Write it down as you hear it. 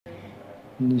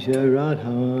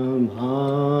Jaradha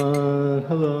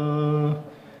Madhava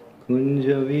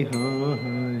Kunja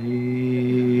Vihari.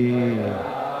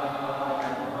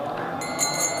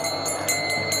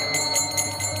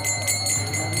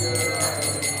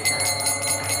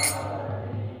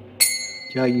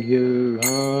 Jaya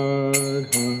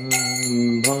Radha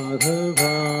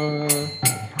Madhava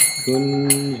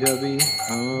Kunja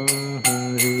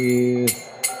Vihari.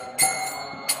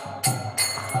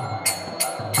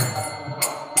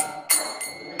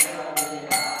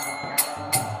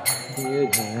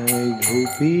 Jai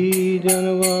Gopi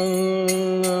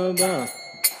Janavallabha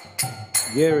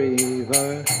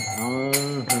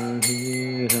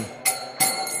Girivardhari.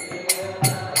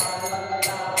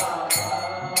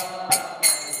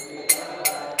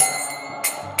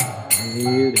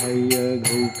 Jaya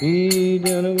Gopi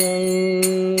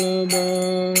Janavallabha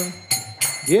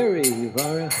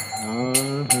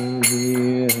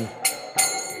Girivardhari.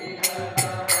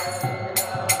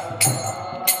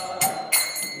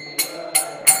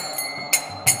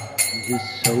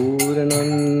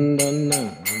 Sauranandana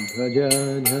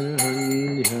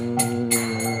Brajadhanja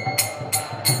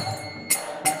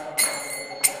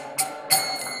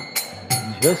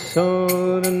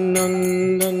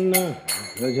Jasoranandana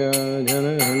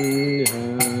Brajadhanja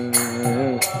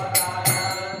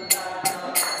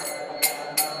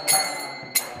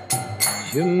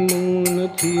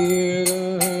Jamunatira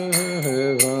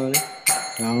Varahadi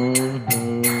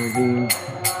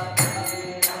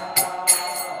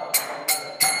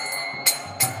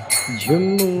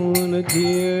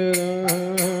Jamunatira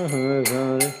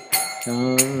Varahadi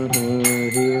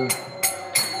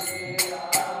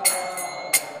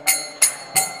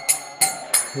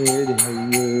Radha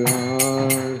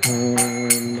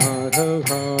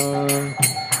Madhava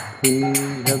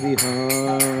Kunja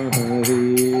Vihari.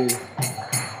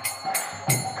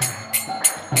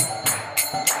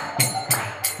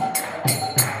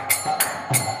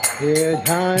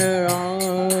 Jaya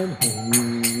Radha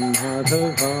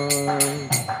Madhava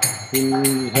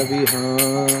Kunja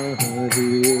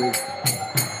Vihari.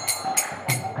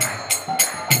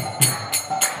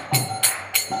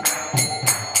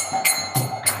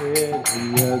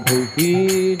 Jaya Gopi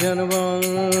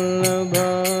Janavallabha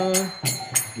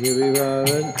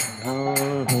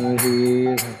Girivardhari.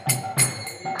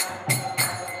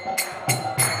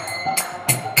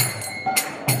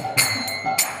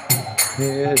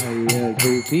 Jaya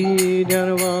Gopi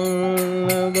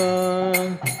Janavallabha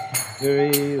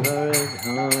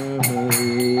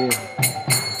Girivardhari.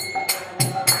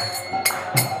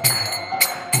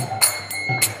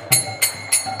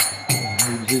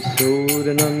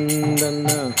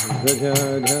 Jasodanandana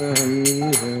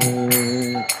Brajadhanja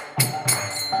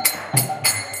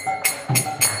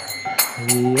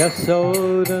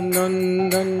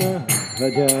Yasodanandana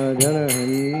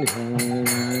Brajadhanja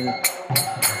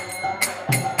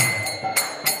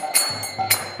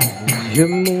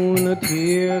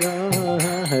Jamunatira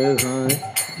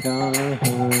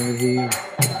Varahadi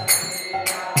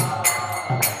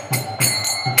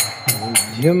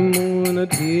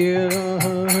Jamunatira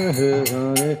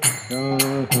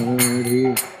Varahadi.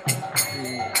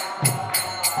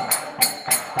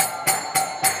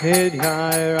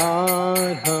 Jai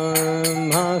Radha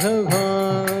Madhava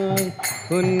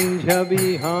Kunja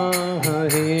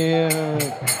Vihari.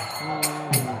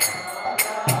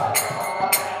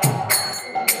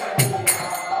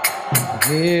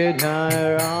 Jai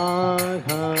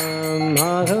Radha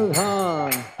Madhava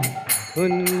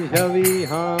Kunja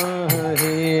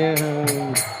Vihari.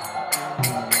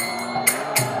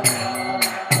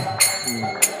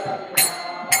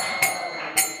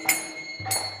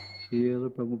 Srila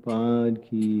Prabhupada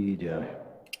Ki Jai.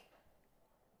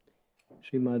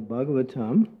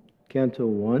 Srimad-Bhagavatam, Canto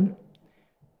 1,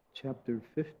 Chapter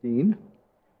 15.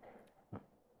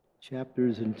 Chapter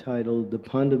is entitled The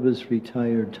Pandavas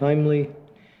Retired Timely,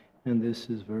 and this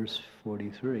is verse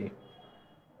 43.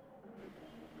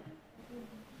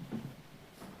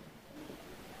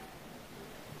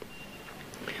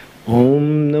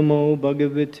 Om Namo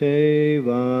Bhagavate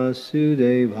Vasudevaya.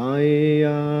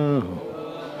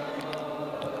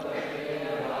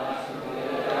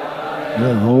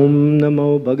 Om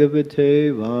Namo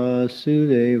Bhagavate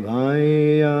Vasudevaya.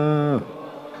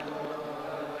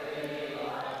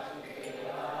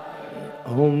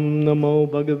 Om Namo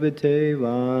Bhagavate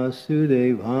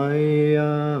Vasudevaya.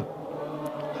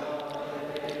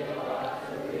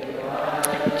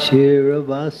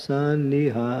 Chiravasa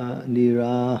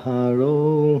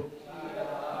Niraharo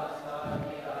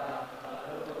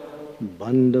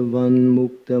Bandavan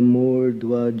Mukta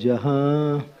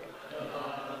Murdvajaha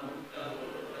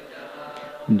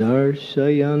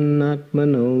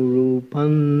Darshayanatmano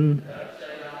Rupan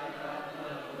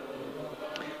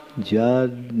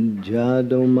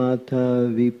Jadomata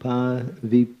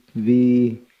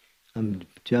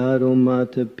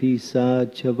Jadomata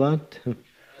Pisachavat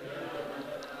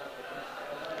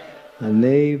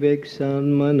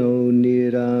Aneveksan Mano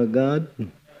Niragad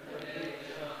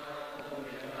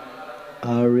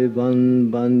Arivan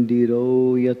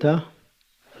Bandiro Yata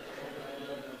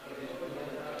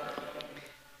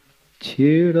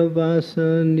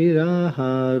Chiravasa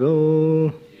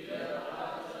Niraharo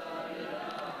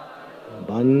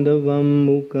Bandavam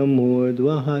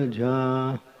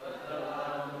Mukhamurdvahaja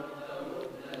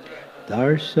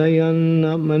Darsayan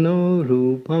Mano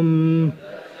Rupam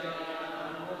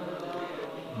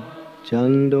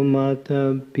Chandomata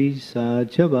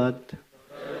Pisachavat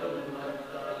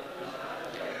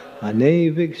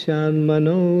Anevikshan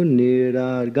Mano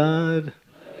Niragad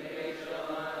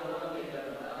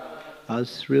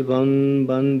Asrivan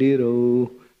Bandiro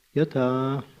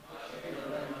Yata.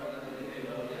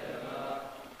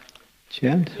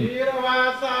 Chant.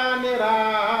 Chiravasa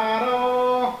Niraharo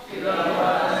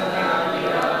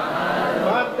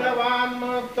Bhagavan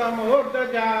Mukta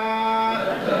Murdaja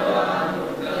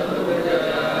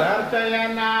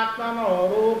Darsayanatmano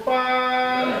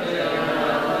Rupam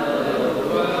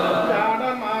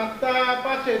Jadamata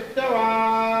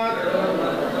Pasittavat.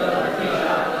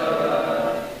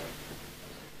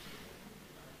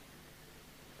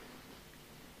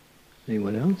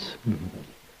 Anyone else?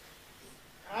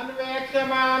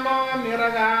 Anveksamano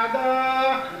Niragada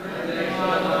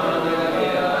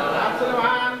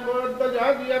Asravan Buddha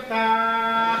Jagyata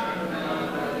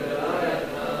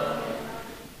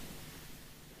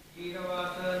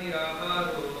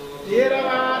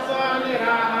Chiravasa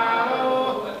Niraharo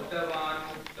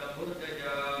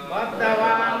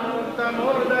Bhagavan Mukta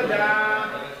Murdaja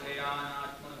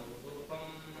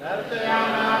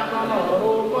Darsayanatmano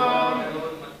Rupam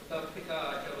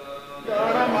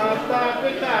Jaramasta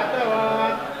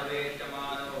Pichatavat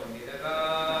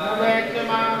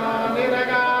Naveksamano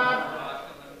Niragat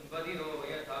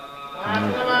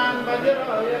Asravan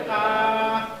Bajiro Yata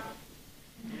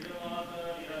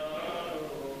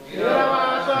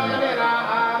Chiravasa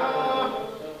Niraharo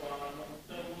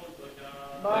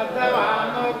Bhagavan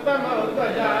Mukta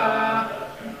Murdaja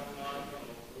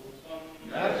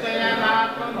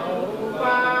Darsayanatmano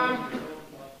Rupam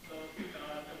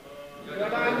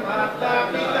Jaramasta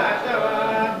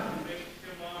Pichatavat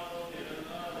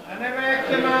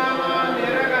Anaveksamano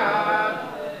Niragat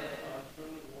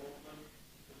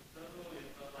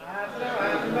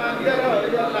Asravan Bajiro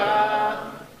Yata.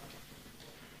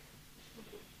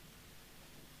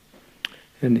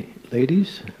 Any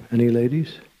ladies? Any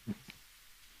ladies?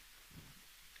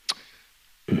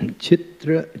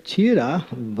 Chira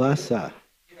Vasa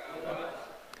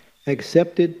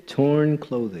accepted torn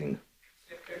clothing.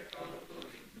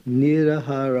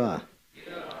 Nirahara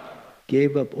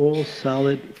gave up all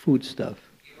solid foodstuff.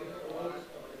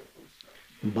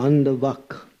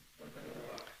 Bandavak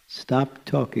stopped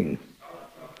talking.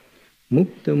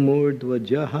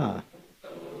 Muktamurdvajaha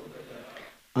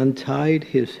untied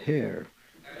his hair.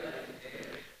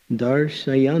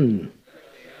 Darsayan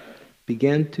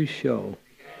began to show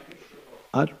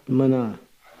Atmana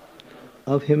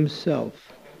of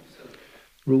himself.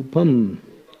 Rupam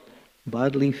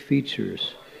bodily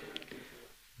features.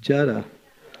 Jara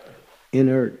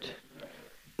inert.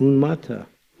 Unmata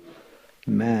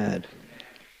mad.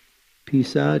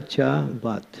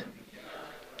 Pisachavat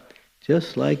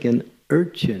just like an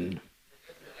urchin.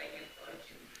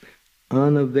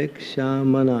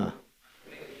 Anavekshamana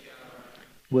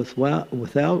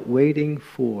without waiting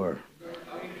for.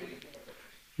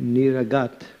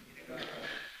 Niragat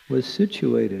was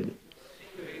situated.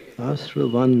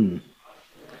 Asravan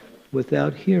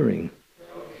without hearing.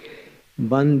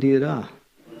 Bandira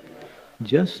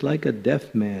just like a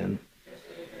deaf man.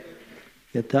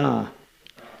 Yata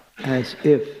as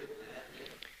if.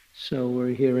 So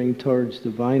we're hearing towards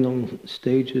the final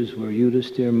stages where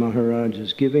Yudhisthira Maharaj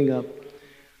is giving up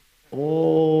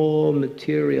all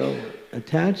material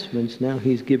attachments. Now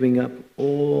he's giving up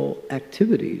all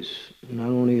activities, not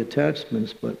only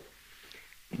attachments, but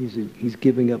he's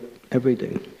giving up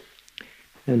everything.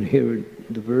 And here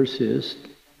the verse is,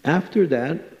 after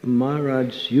that,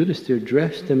 Maharaj Yudhisthira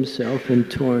dressed himself in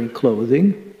torn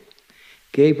clothing,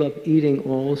 gave up eating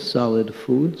all solid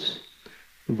foods,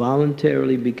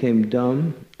 voluntarily became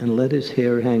dumb, and let his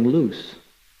hair hang loose.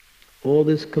 All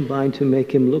this combined to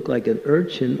make him look like an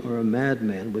urchin or a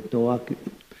madman with no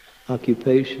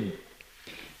occupation.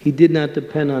 He did not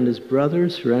depend on his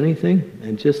brothers for anything,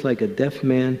 and just like a deaf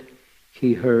man,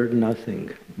 he heard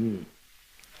nothing.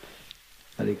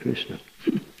 Hare Krishna.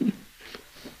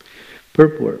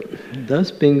 Purport.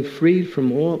 Thus, being freed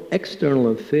from all external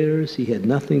affairs, he had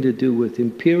nothing to do with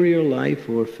imperial life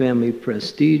or family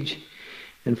prestige,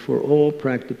 and for all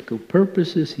practical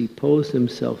purposes he posed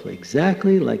himself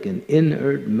exactly like an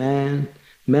inert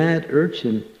mad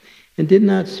urchin, and did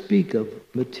not speak of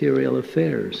material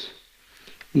affairs.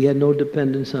 He had no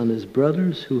dependence on his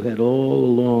brothers, who had all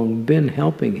along been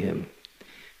helping him.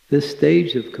 This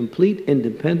stage of complete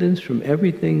independence from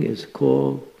everything is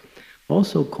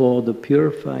also called the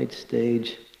purified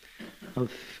stage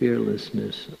of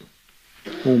fearlessness.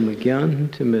 Om Gyan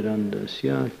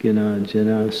Timirandasya Gina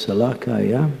Jana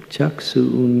Salakaya Chaksu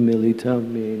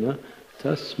Unmilitam Yena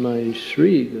Tasmai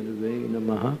Shri Gurave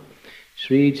Namaha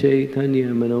Shri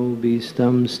Chaitanya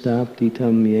Manobhistam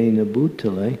Staptitam Yena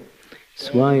Bhutale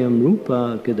Swayam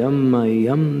Rupa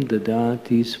Kadammayam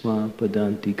Dadati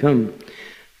Swapadantikam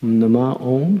Nama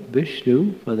Om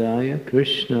Vishnu Padaya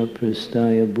Krishna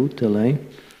Prastaya Bhutale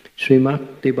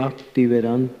Srimakti Bhakti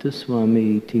Vedanta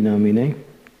Swami Iti Namine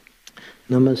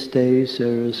Namaste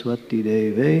Saraswati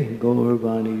Deve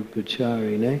Gaurvani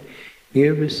Pacharine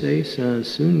Nirvisesa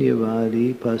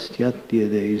Sunyavadi Pastyatya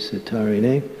De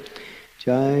Satarine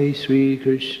Jai Sri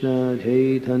Krishna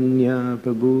Chaitanya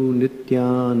Prabhu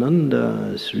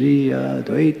Nityananda Sri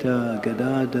Advaita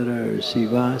Gadadhara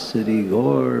Sivasadi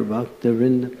Gaur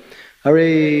Bhaktavinda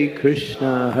Hare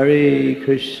Krishna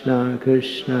Krishna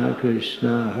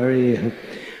Krishna Hare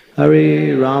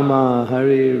Hare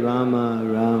Hare Rama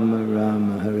Rama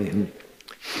Rama Hare.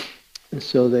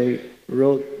 So they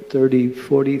wrote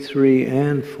 43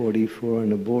 and 44 on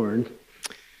the board.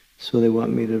 So they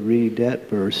want me to read that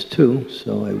verse too,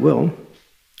 so I will.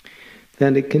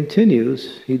 Then it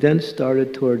continues. He then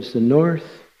started towards the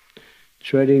north,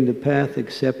 treading the path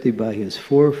accepted by his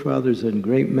forefathers and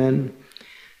great men,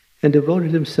 and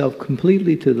devoted himself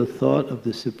completely to the thought of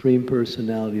the Supreme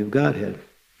Personality of Godhead.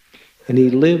 And he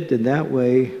lived in that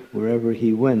way wherever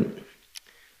he went.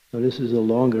 Now this is a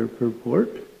longer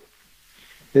purport.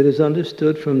 It is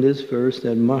understood from this verse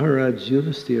that Maharaja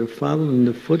Yudhisthira followed in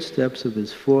the footsteps of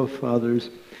his forefathers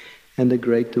and the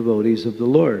great devotees of the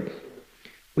Lord.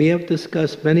 We have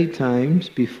discussed many times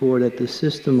before that the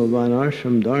system of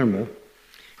Varnashram Dharma,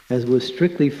 as was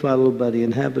strictly followed by the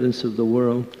inhabitants of the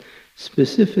world,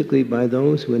 specifically by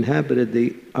those who inhabited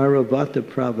the Aravata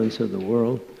province of the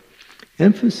world,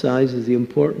 emphasizes the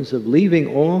importance of leaving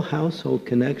all household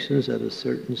connections at a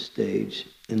certain stage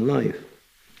in life.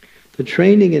 The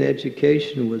training and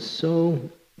education was so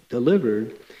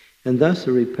delivered, and thus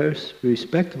a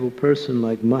respectable person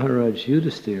like Maharaja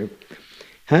Yudhisthira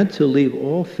had to leave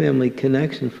all family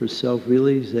connection for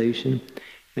self-realization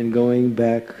and going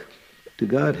back to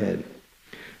Godhead.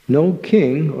 No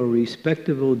king or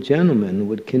respectable gentleman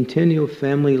would continue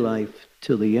family life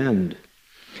till the end,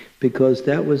 because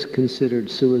that was considered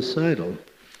suicidal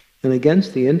and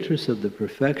against the interests of the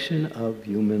perfection of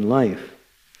human life.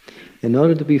 In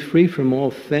order to be free from all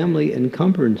family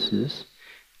encumbrances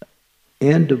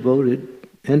and devote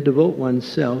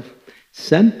oneself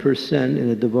cent% in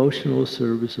a devotional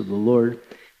service of the Lord,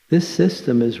 this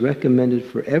system is recommended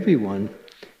for everyone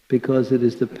because it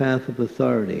is the path of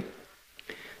authority.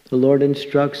 The Lord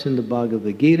instructs in the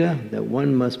Bhagavad Gita that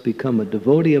one must become a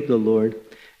devotee of the Lord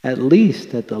at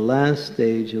least at the last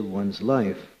stage of one's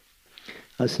life.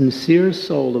 A sincere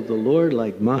soul of the Lord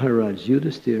like Maharaj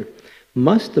Yudhisthira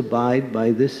must abide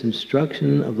by this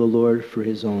instruction of the Lord for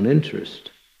his own interest.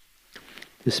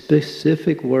 The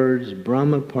specific words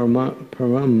Brahma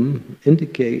Param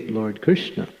indicate Lord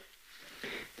Krishna.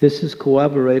 This is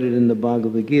corroborated in the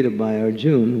Bhagavad Gita by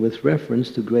Arjuna with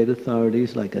reference to great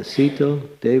authorities like Asita,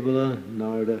 Devala,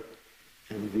 Narada,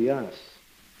 and Vyasa.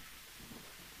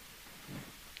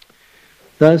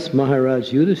 Thus,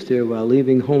 Maharaj Yudhisthira, while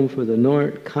leaving home for the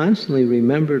north, constantly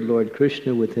remembered Lord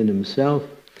Krishna within himself,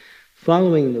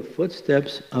 following the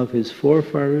footsteps of his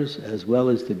forefathers as well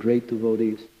as the great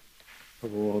devotees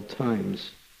of all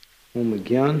times. Om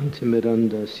Gyan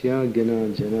Timirandasya Gina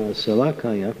Jana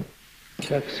Salakaya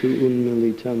Chaksu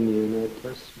Unmilitam Yena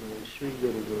Tasmai Shri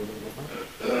Gurave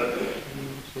Namaha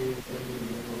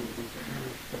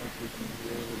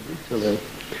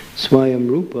Swayam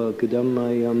Rupa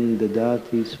Kadammayam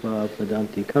Dadati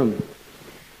Swapadantikam.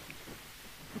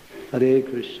 Hare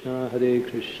Krishna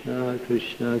Krishna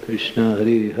Krishna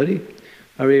Hare Hare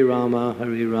Hare Rama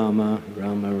Rama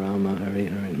Rama Hare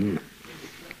Hare.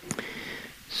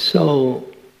 So,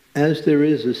 as there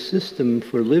is a system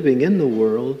for living in the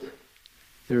world,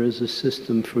 there is a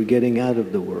system for getting out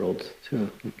of the world too.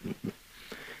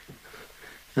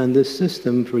 And this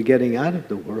system for getting out of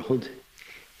the world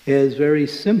is very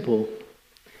simple.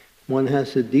 One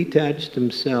has to detach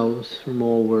themselves from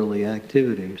all worldly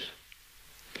activities.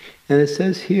 And it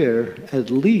says here, at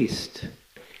least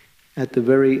at the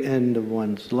very end of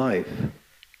one's life.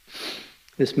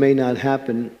 This may not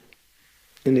happen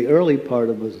in the early part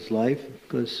of one's life,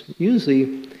 because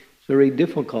usually it's very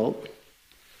difficult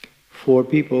for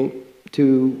people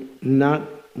to not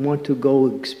want to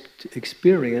go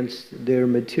experience their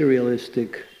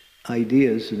materialistic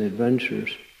ideas and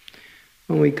adventures.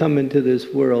 When we come into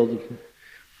this world,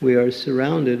 we are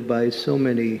surrounded by so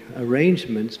many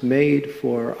arrangements made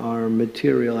for our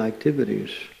material activities,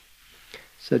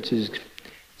 such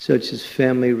as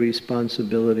family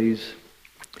responsibilities,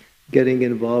 getting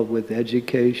involved with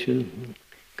education,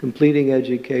 completing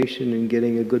education and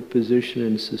getting a good position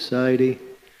in society,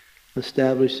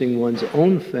 establishing one's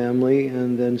own family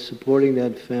and then supporting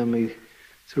that family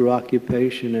through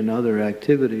occupation and other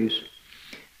activities,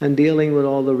 and dealing with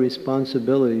all the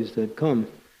responsibilities that come.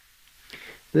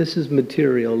 This is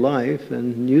material life,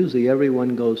 and usually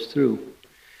everyone goes through.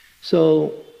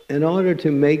 So, in order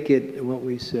to make it, what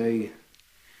we say,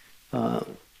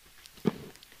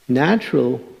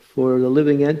 natural for the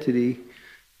living entity,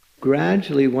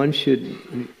 gradually one should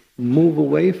move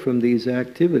away from these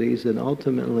activities and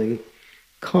ultimately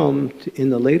come to, in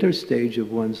the later stage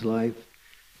of one's life,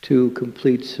 to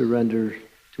complete surrender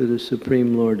to the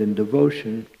Supreme Lord in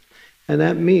devotion. And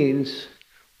that means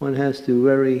one has to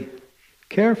very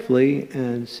carefully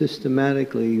and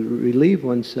systematically relieve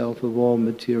oneself of all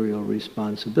material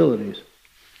responsibilities.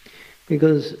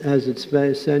 Because as it's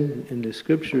said in the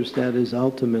scriptures, that is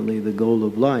ultimately the goal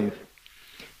of life,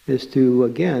 is to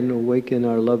again awaken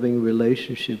our loving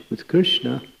relationship with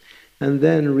Krishna and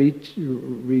then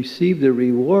receive the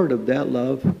reward of that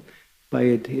love by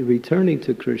returning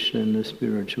to Krishna in the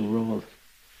spiritual world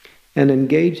and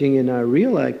engaging in our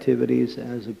real activities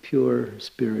as a pure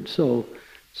spirit soul,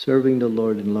 serving the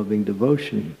Lord in loving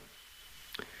devotion.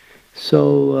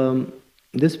 So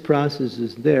this process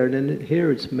is there, and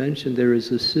here it's mentioned there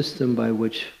is a system by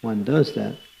which one does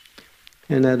that,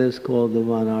 and that is called the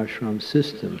Varnashram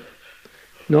system.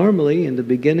 Normally, in the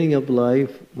beginning of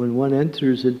life, when one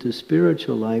enters into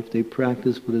spiritual life, they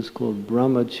practice what is called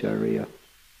brahmacharya.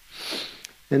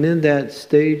 And in that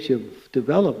stage of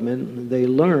development, they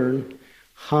learn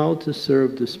how to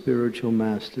serve the spiritual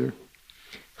master,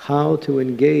 how to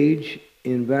engage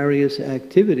in various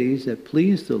activities that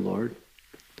please the Lord,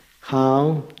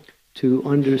 how to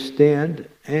understand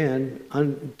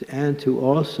and to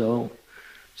also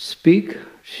speak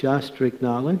shastric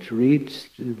knowledge, read,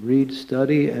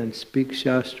 study, and speak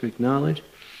shastric knowledge,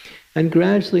 and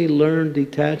gradually learn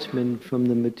detachment from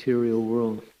the material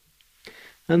world.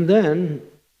 And then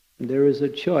there is a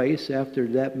choice after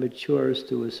that matures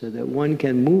to us, so that one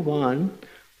can move on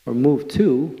or move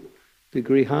to the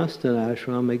Grihastha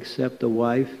ashram, accept a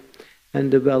wife,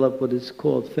 and develop what is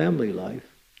called family life,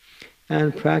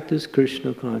 and practice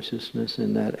Krishna consciousness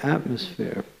in that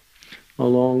atmosphere,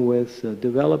 along with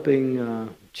developing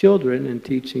children and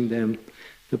teaching them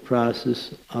the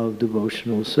process of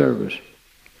devotional service.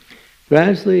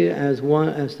 Gradually, as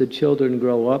the children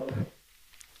grow up,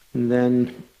 and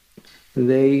then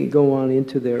they go on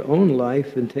into their own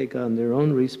life and take on their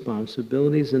own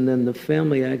responsibilities, and then the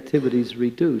family activities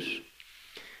reduce.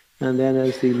 And then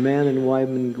as the man and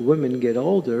women get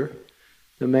older,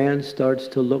 the man starts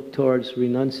to look towards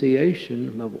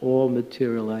renunciation of all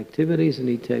material activities, and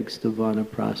he takes the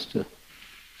vanaprastha.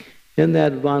 In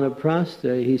that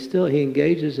vanaprastha, he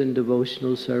engages in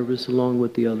devotional service along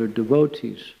with the other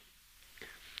devotees.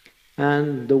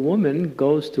 And the woman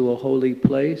goes to a holy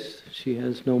place. She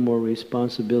has no more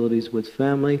responsibilities with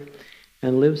family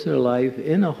and lives her life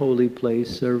in a holy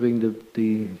place, serving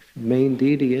the main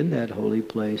deity in that holy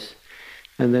place.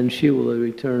 And then she will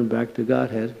return back to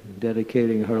Godhead,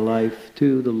 dedicating her life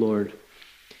to the Lord.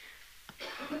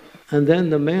 And then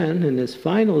the man, in his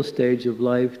final stage of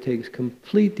life, takes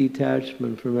complete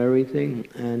detachment from everything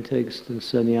and takes the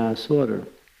sannyas order.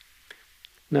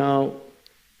 Now,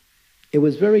 it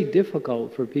was very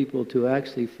difficult for people to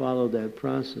actually follow that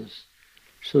process.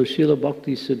 So Srila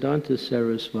Bhaktisiddhanta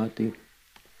Saraswati,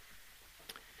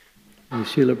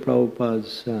 Srila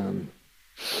Prabhupada's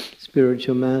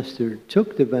spiritual master,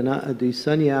 took the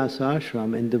sannyas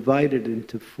ashram and divided it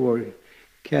into 4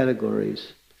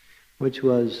 categories, which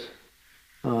was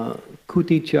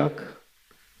Kutichak,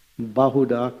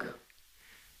 Bahudak,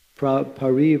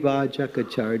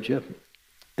 Parivajakacharya,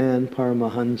 and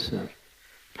Paramahansa.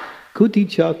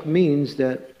 Kutichak means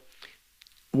that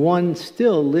one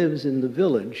still lives in the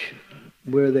village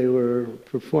where they were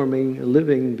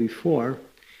living before,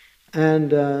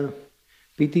 and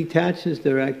He detaches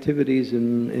their activities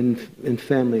in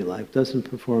family life, doesn't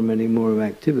perform any more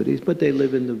activities, but they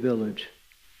live in the village.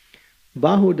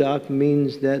 Bahudak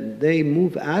means that they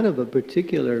move out of a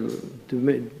particular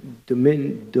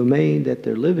domain that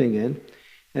they're living in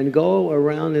and go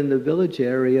around in the village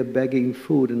area begging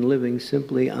food and living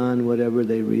simply on whatever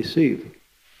they receive.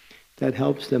 That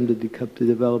helps them to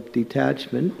develop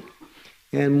detachment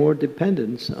and more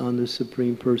dependence on the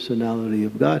Supreme Personality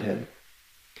of Godhead.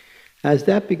 As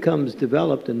that becomes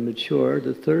developed and mature,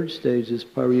 the third stage is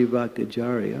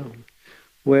Parivakajarya,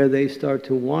 where they start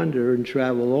to wander and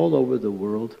travel all over the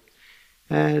world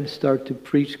and start to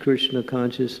preach Krishna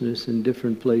consciousness in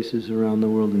different places around the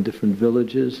world, in different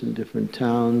villages, in different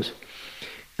towns,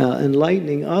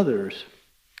 enlightening others.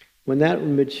 When that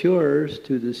matures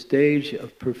to the stage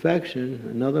of perfection,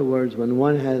 in other words, when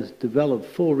one has developed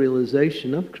full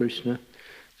realization of Krishna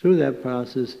through that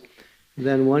process,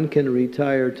 then one can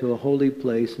retire to a holy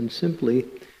place and simply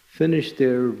finish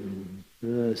their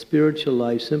spiritual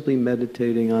life simply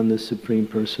meditating on the Supreme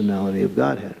Personality of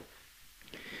Godhead.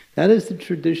 That is the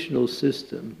traditional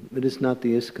system. It is not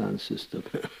the ISKCON system.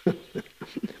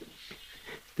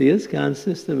 The ISKCON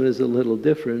system is a little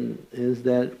different, is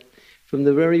that from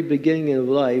the very beginning of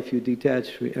life you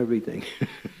detach from everything.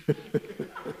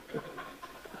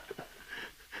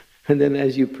 And then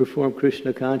as you perform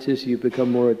Krishna consciousness, you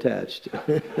become more attached.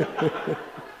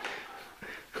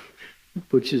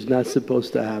 Which is not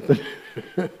supposed to happen.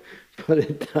 But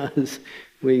it does.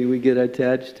 We get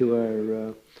attached to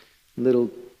our little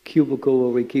cubicle where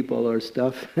we keep all our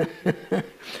stuff.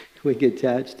 We get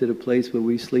attached to the place where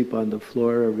we sleep on the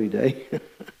floor every day.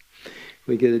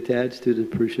 We get attached to the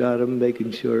prasadam,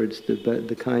 making sure it's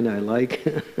the kind I like.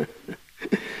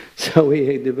 So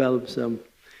we develop some,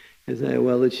 and say,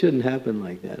 well, it shouldn't happen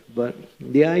like that. But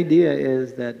the idea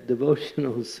is that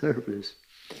devotional service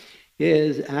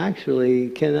is actually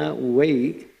cannot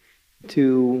wait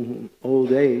to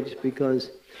old age,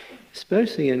 because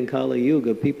especially in Kali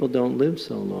Yuga, people don't live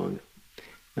so long.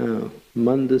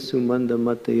 Manda sumanda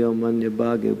matayo manya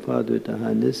bhagya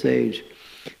padvitaha. In this age,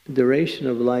 the duration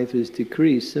of life is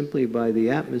decreased simply by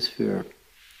the atmosphere.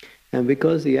 And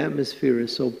because the atmosphere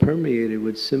is so permeated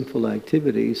with sinful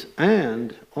activities,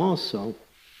 and also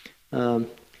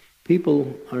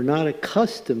people are not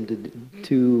accustomed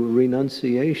to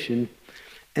renunciation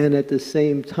and at the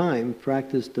same time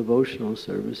practice devotional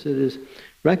service, it is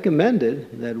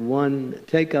recommended that one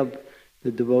take up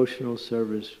the devotional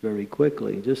service very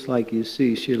quickly. Just like you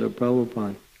see Srila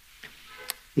Prabhupada.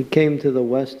 He came to the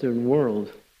Western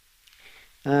world,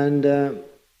 and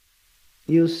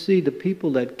you'll see the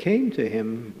people that came to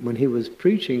him when he was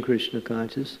preaching Krishna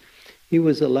consciousness, he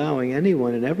was allowing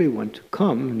anyone and everyone to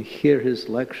come and hear his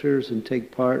lectures and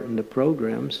take part in the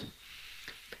programs.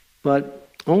 But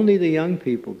only the young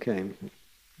people came.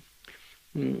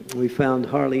 We found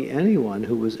hardly anyone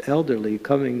who was elderly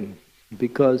coming,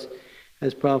 because,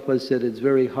 as Prabhupada said, it's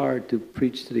very hard to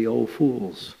preach to the old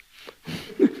fools.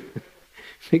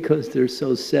 Because they're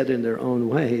so set in their own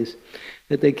ways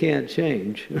that they can't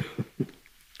change.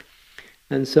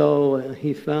 And so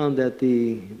he found that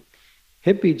the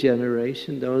hippie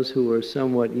generation, those who were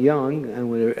somewhat young and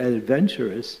were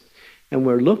adventurous and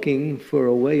were looking for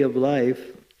a way of life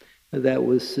that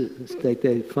was that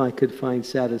they could find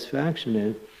satisfaction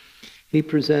in, he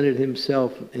presented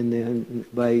himself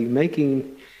by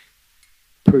making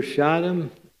prasadam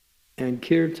and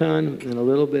kirtan and a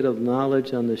little bit of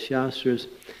knowledge on the Shastras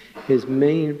his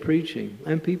main preaching,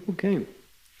 and people came.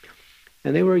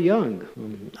 And they were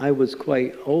young. I was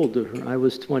quite older. I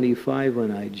was 25 when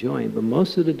I joined, but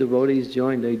most of the devotees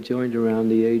they joined around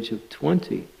the age of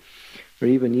 20, or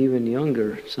even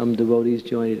younger. Some devotees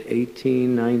joined at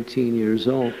 18, 19 years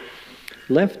old,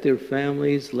 left their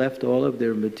families, left all of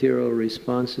their material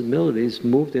responsibilities,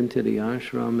 moved into the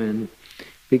ashram and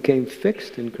became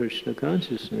fixed in Krishna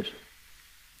consciousness.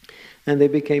 And they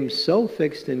became so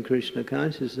fixed in Krishna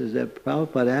consciousness that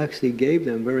Prabhupada actually gave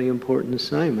them very important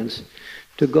assignments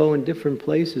to go in different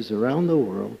places around the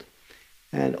world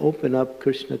and open up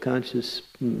Krishna conscious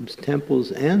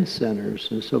temples and centers.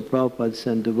 And so Prabhupada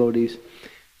sent devotees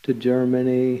to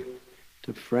Germany,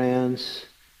 to France,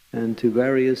 and to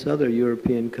various other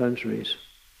European countries.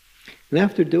 And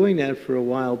after doing that for a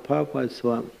while, Prabhupada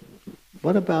thought,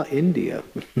 what about India?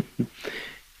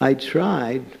 I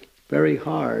tried very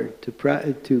hard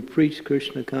to preach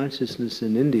Krishna consciousness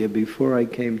in India before I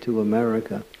came to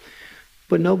America,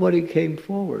 but nobody came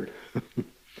forward.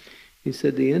 He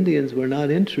said the Indians were not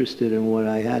interested in what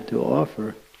I had to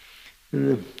offer.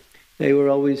 And they were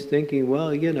always thinking,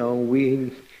 well,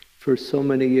 we, for so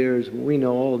many years, we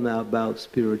know all now about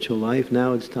spiritual life.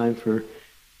 Now it's time for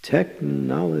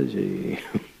technology.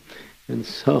 And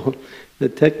so the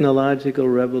technological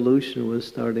revolution was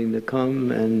starting to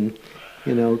come, and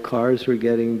cars were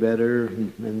getting better,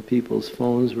 and people's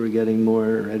phones were getting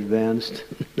more advanced.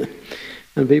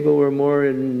 And people were more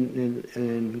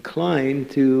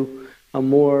inclined to a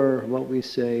more, what we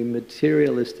say,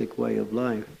 materialistic way of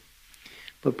life.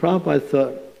 But Prabhupada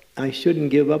thought, I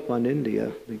shouldn't give up on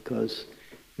India, because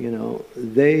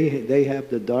they have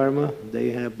the Dharma,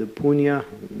 they have the Punya,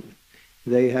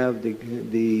 they have the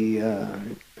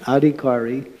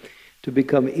Adhikari to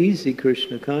become easy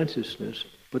Krishna consciousness,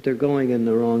 but they're going in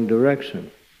the wrong direction.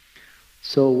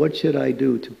 So what should I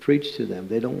do to preach to them?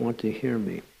 They don't want to hear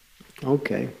me.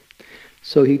 Okay.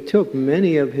 So he took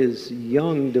many of his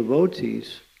young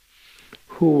devotees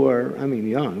who were,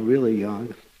 young, really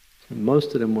young,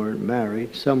 most of them weren't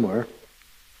married, some were,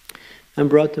 and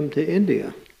brought them to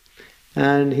India.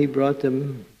 And he brought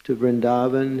them to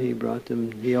Vrindavan,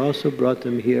 he also brought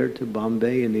them here to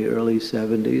Bombay in the early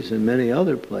 70s and many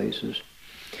other places,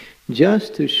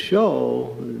 just to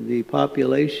show the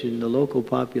population, the local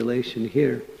population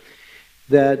here,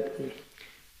 that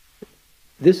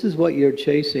this is what you're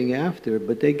chasing after,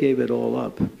 but they gave it all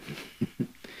up.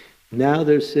 Now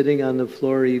they're sitting on the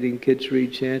floor eating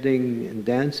khichdi, chanting and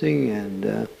dancing,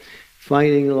 and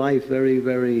finding life very,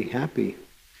 very happy.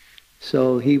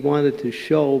 So he wanted to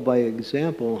show by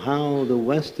example how the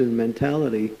Western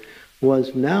mentality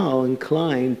was now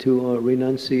inclined to a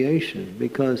renunciation,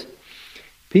 because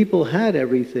people had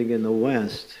everything in the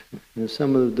West. And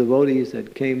some of the devotees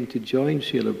that came to join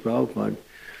Srila Prabhupada,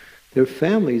 their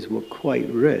families were quite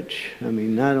rich.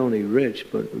 Not only rich,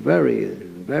 but very,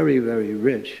 very, very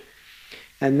rich.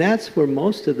 And that's where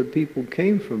most of the people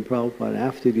came from Prabhupada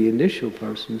after the initial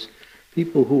persons,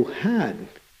 people who had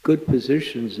good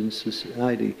positions in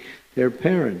society, their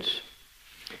parents.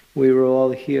 We were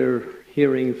all here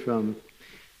hearing from,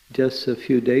 just a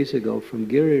few days ago, from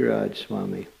Giriraj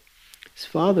Swami. His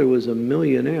father was a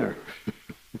millionaire.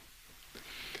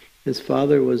 His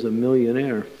father was a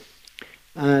millionaire.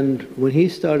 And when he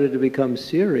started to become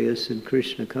serious in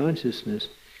Krishna consciousness,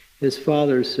 his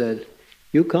father said,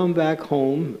 you come back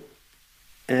home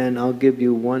and I'll give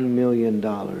you $1 million.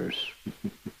 $1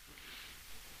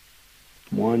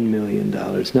 million.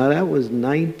 Now that was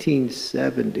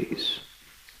 1970s.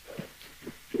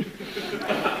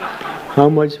 How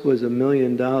much was $1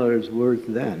 million worth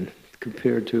then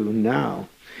compared to now?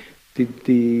 The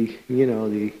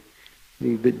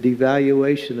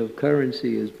devaluation of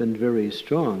currency has been very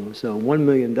strong. So $1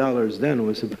 million then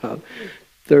was about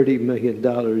 $30 million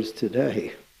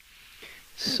today.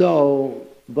 So,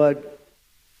 but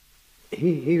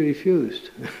he refused.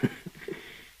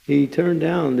 He turned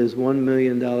down this $1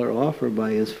 million offer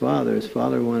by his father. His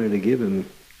father wanted to give him,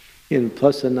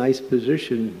 plus a nice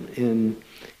position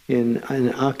in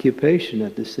an occupation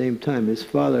at the same time. His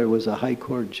father was a high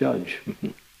court judge.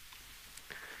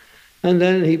 And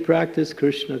then he practiced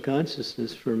Krishna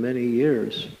consciousness for many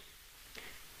years.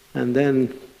 And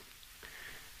then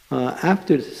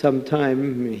after some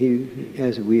time, he,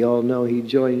 as we all know, he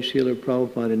joined Srila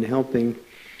Prabhupada in helping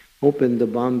open the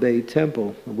Bombay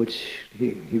temple, which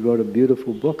he wrote a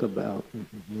beautiful book about.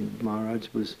 Maharaja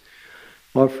was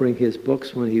offering his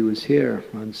books when he was here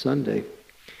on Sunday.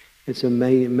 It's a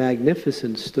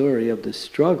magnificent story of the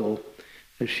struggle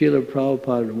that Srila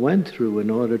Prabhupada went through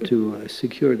in order to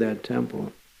secure that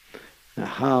temple.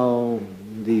 How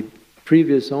the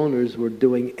previous owners were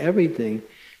doing everything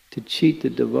to cheat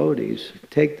the devotees,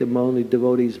 take the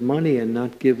devotees' money and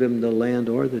not give them the land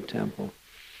or the temple.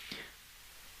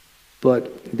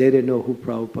 But they didn't know who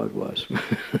Prabhupada was.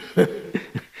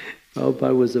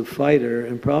 Prabhupada was a fighter,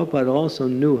 and Prabhupada also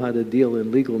knew how to deal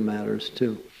in legal matters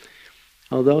too.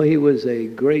 Although he was a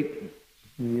great,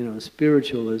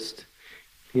 spiritualist,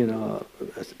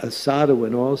 a sadhu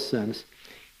in all sense,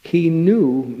 he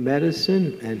knew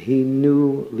medicine and he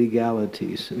knew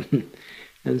legalities.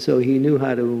 And so he knew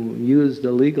how to use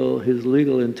his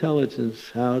legal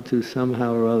intelligence, how to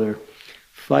somehow or other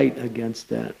fight against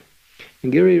that.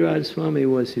 And Giriraj Swami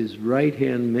was his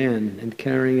right-hand man in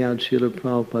carrying out Srila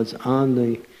Prabhupada's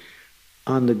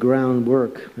on the ground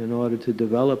work in order to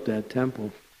develop that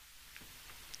temple.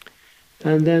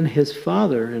 And then his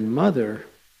father and mother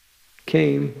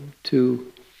came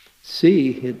to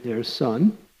see their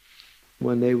son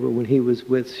when he was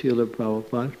with Srila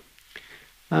Prabhupada.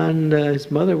 And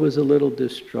his mother was a little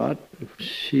distraught.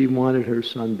 She wanted her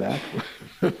son back.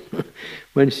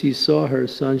 When she saw her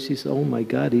son, she said, "Oh my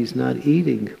God, he's not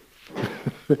eating."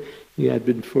 He had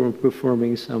been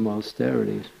performing some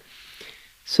austerities.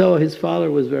 So his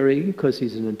father was because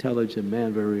he's an intelligent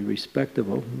man, very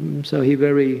respectable. So he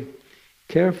very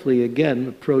carefully again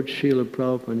approached Srila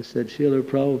Prabhupada and said, Srila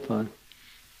Prabhupada,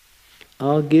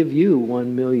 I'll give you $1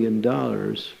 million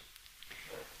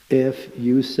if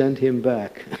you send him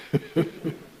back.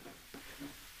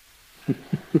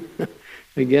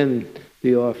 Again,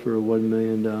 the offer of $1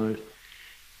 million.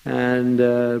 And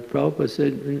Prabhupada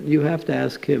said, you have to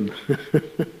ask him.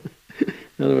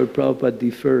 In other words, Prabhupada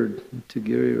deferred to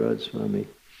Giriraj Swami.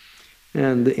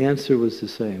 And the answer was the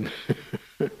same.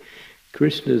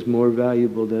 Krishna is more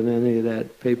valuable than any of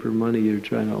that paper money you're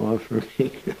trying to offer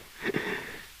me.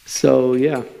 So,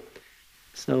 yeah.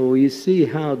 So you see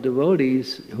how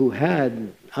devotees who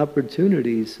had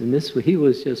opportunities, and he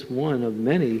was just one of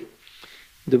many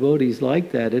devotees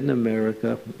like that in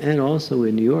America and also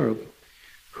in Europe,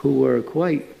 who were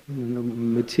quite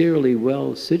materially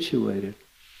well situated.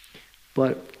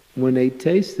 But when they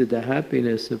tasted the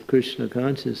happiness of Krishna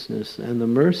consciousness and the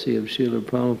mercy of Srila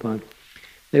Prabhupada,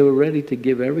 they were ready to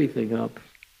give everything up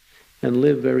and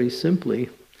live very simply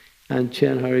and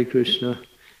chant Hare Krishna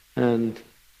and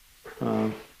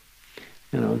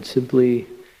simply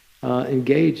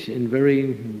engage in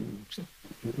very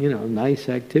nice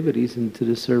activities into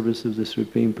the service of the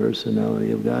Supreme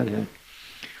Personality of Godhead.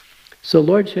 So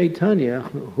Lord Chaitanya,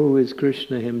 who is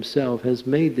Krishna himself, has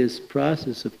made this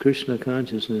process of Krishna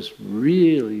consciousness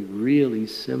really, really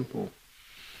simple.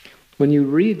 When you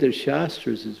read the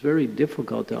Shastras, it's very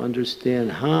difficult to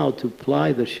understand how to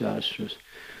apply the Shastras.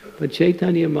 But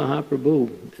Chaitanya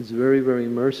Mahaprabhu is very, very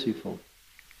merciful.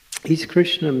 He's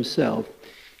Krishna himself.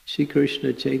 Shri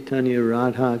Krishna Chaitanya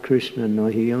Radha Krishna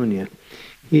Nahiyonya.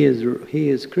 He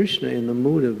is Krishna in the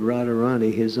mood of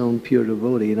Radharani, his own pure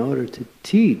devotee, in order to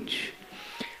teach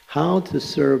how to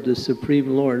serve the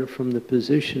Supreme Lord from the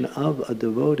position of a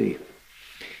devotee.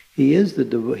 He is the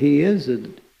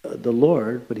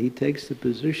Lord, but he takes the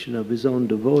position of his own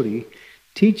devotee,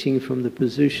 teaching from the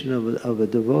position of a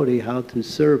devotee how to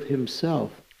serve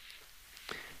himself.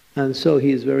 And so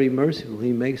he is very merciful.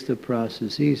 He makes the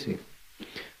process easy.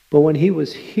 But when he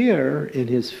was here in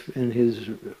his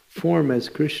form as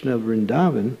Krishna of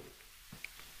Vrindavan,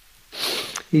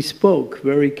 he spoke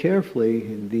very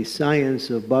carefully the science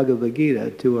of Bhagavad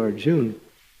Gita to Arjuna.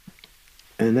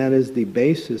 And that is the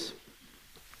basis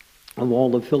of all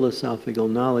the philosophical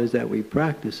knowledge that we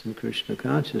practice in Krishna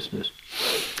consciousness.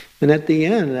 And at the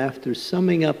end, after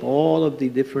summing up all of the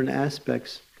different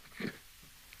aspects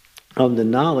of the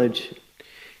knowledge,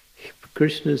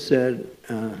 Krishna said,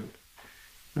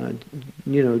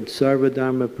 Sarva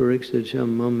dharma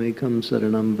parikshacham mamekam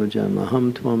saranam bhajam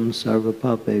aham tvam sarva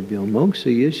papebhyo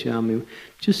moksha yishyami.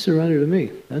 Just surrender to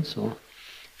me, that's all.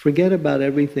 Forget about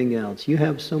everything else. You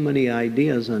have so many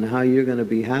ideas on how you're going to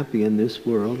be happy in this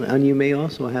world, and you may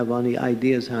also have any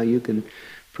ideas how you can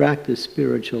practice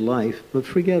spiritual life, but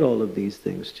forget all of these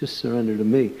things. Just surrender to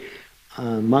me.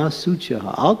 Ma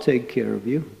suchaha, I'll take care of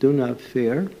you. Do not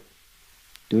fear.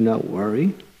 Do not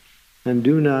worry. And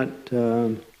do not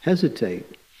hesitate.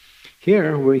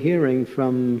 Here we're hearing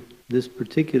from this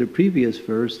particular previous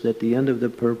verse at the end of the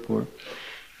purport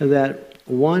that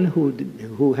one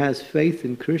who has faith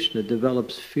in Krishna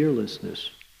develops fearlessness.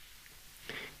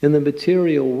 In the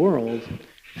material world,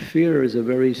 fear is a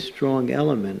very strong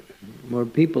element, where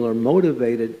people are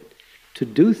motivated to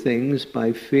do things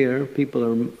by fear.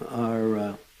 People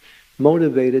are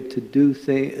motivated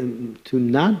to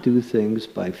not do things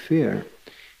by fear.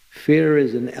 Fear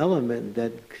is an element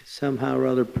that somehow or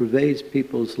other pervades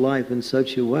people's life in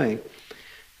such a way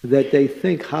that they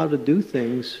think how to do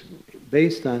things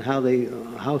based on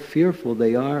how fearful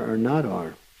they are or not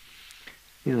are.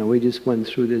 We just went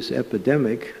through this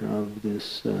epidemic of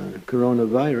this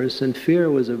coronavirus, and fear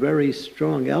was a very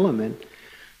strong element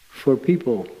for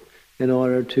people in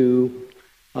order to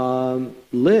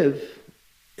live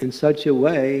in such a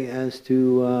way as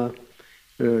to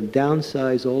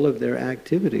downsize all of their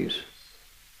activities.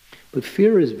 But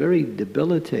fear is very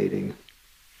debilitating.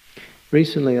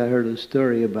 Recently I heard a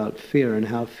story about fear and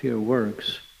how fear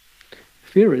works.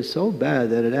 Fear is so bad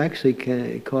that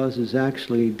it causes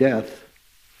death.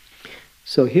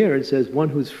 So here it says one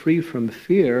who's free from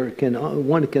fear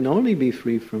one can only be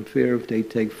free from fear if they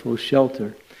take full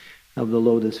shelter of the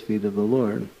lotus feet of the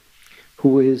Lord,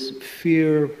 who is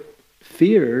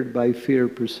feared by fear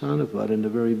personified. In the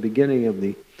very beginning of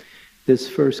this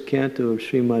first canto of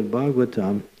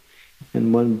Srimad-Bhagavatam,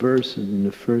 in one verse in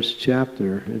the first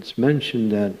chapter, it's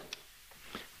mentioned that,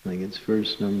 I think it's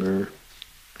verse number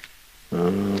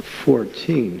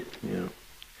 14, it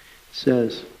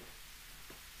says,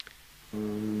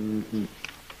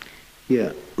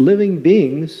 living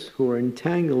beings who are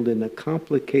entangled in the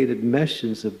complicated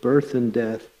meshes of birth and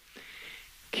death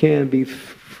can be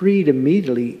freed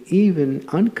immediately, even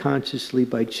unconsciously,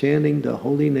 by chanting the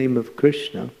holy name of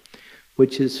Krishna,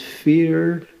 which is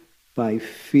feared by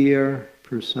fear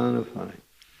personified.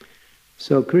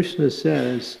 So Krishna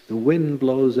says, the wind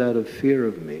blows out of fear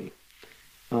of me.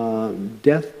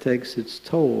 Death takes its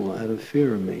toll out of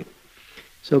fear of me.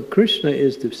 So Krishna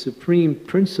is the supreme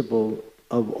principle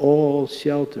of all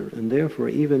shelter, and therefore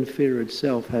even fear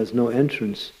itself has no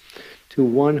entrance to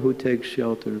one who takes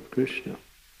shelter of Krishna.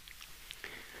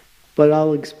 But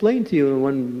I'll explain to you in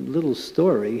one little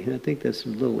story, I think that's a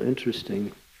little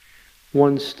interesting,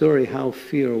 one story how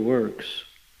fear works.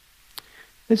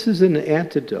 This is an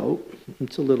antidote,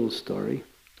 it's a little story,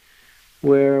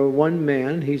 where one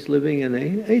man, he's living in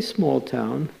a small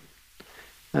town,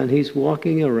 and he's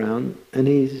walking around, and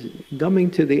he's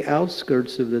coming to the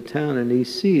outskirts of the town, and he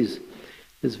sees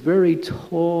this very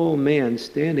tall man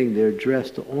standing there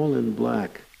dressed all in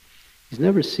black. He's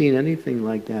never seen anything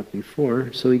like that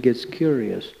before, so he gets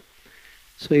curious.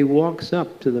 So he walks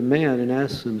up to the man and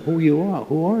asks him, who you are?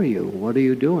 Who are you? What are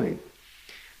you doing?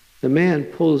 The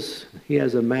man he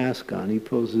has a mask on, he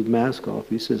pulls his mask off.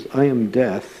 He says, I am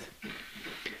Death.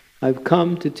 I've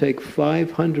come to take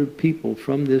 500 people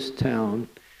from this town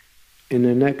in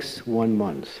the next 1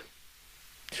 month.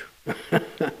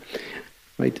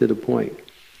 Right to the point.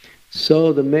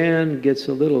 So the man gets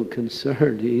a little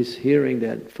concerned. He's hearing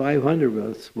that 500 of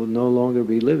us will no longer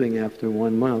be living after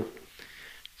 1 month.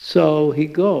 So he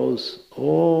goes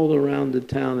all around the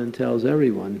town and tells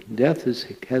everyone, death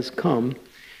has come,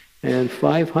 and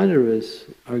 500 of us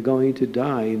are going to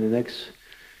die in the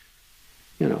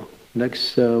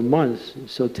next month.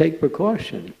 So take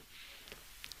precaution.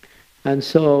 And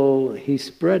so he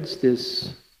spreads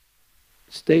this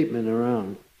statement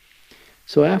around.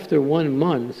 So after 1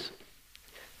 month,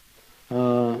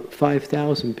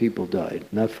 5,000 people died,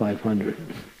 not 500,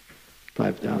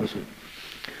 5,000.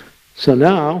 So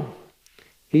now,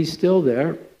 he's still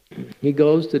there. He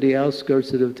goes to the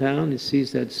outskirts of the town, he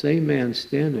sees that same man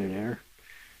standing there,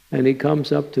 and he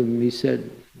comes up to him, he said,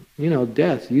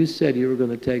 Death, you said you were going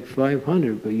to take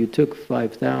 500, but you took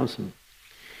 5,000. He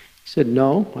said,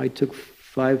 no, I took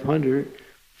 500,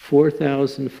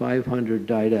 4,500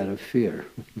 died out of fear.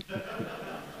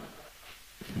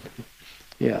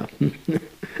 Yeah.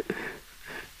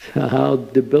 How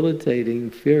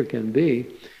debilitating fear can be,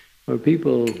 where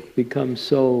people become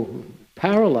so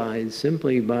paralyzed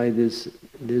simply by this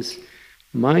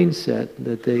mindset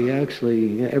that they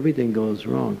actually, everything goes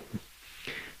wrong.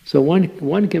 So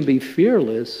one can be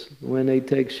fearless when they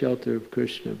take shelter of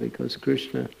Krishna, because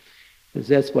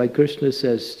that's why Krishna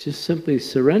says, just simply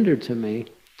surrender to me,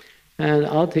 and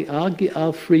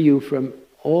I'll free you from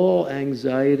all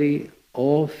anxiety,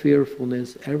 all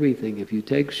fearfulness, everything. If you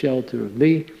take shelter of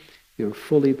me, you're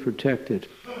fully protected.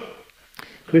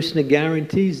 Krishna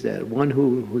guarantees that. One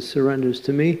who surrenders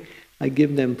to me, I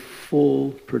give them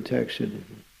full protection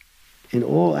in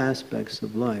all aspects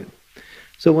of life.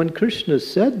 So when Krishna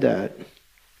said that,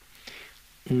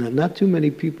 not too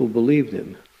many people believed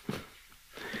him.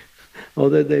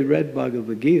 Although they read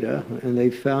Bhagavad Gita, and they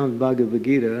found Bhagavad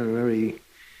Gita very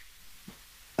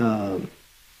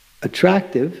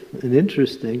attractive and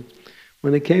interesting,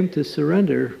 when it came to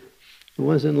surrender, it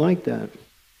wasn't like that.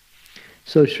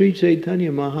 So Sri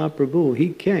Chaitanya Mahaprabhu, he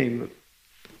came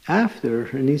after,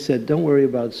 and he said, don't worry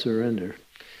about surrender.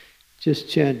 Just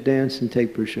chant, dance, and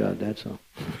take prasad, that's all.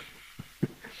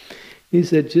 He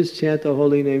said, just chant the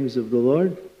holy names of the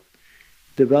Lord.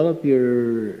 Develop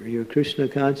your Krishna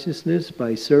consciousness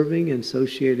by serving and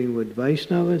associating with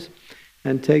Vaishnavas,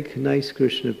 and take nice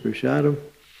Krishna prasadam.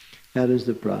 That is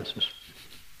the process.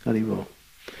 Haribol.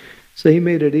 So he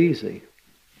made it easy.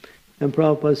 And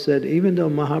Prabhupada said, even though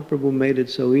Mahaprabhu made it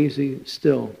so easy,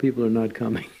 still people are not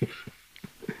coming.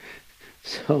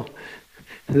 So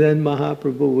then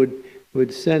Mahaprabhu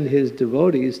would send his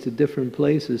devotees to different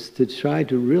places to try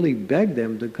to really beg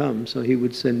them to come. So he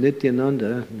would send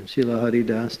Nityananda and Srila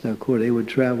Haridas Thakur. They would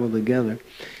travel together.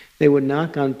 They would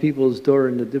knock on people's door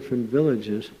in the different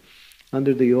villages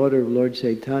under the order of Lord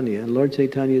Chaitanya. And Lord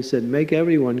Chaitanya said, make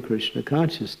everyone Krishna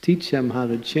conscious. Teach them how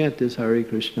to chant this Hare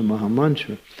Krishna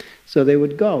Mahamantra. So they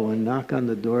would go and knock on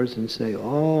the doors and say,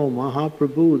 oh,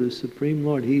 Mahaprabhu, the Supreme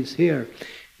Lord, he's here.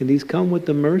 And he's come with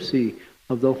the mercy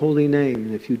of the holy name.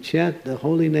 And if you chant the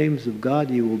holy names of God,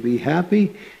 you will be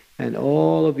happy, and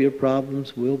all of your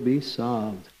problems will be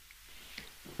solved.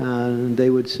 And they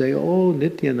would say, oh,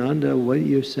 Nityananda, what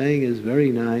you're saying is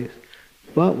very nice,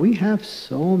 but we have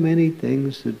so many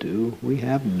things to do. We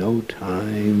have no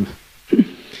time.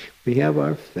 We have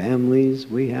our families,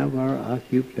 we have our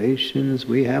occupations,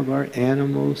 we have our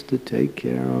animals to take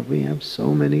care of, we have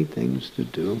so many things to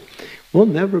do. We'll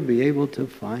never be able to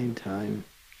find time.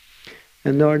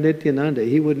 And nor Nityananda,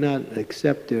 he would not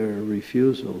accept their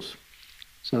refusals.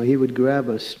 So he would grab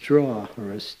a straw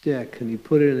or a stick and he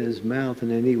put it in his mouth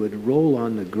and then he would roll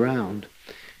on the ground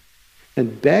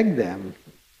and beg them.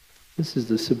 This is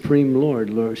the Supreme Lord,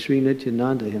 Lord Sri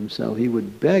Nityananda himself. He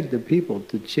would beg the people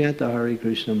to chant the Hare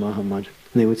Krishna Maha Mantra.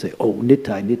 And they would say, oh,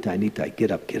 Nitai, Nitai, Nitai,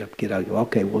 get up, get up, get up.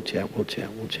 Okay, we'll chant, we'll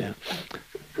chant, we'll chant.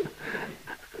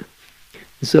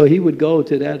 So he would go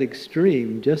to that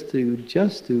extreme just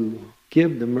to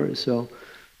give the mercy. So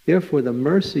therefore the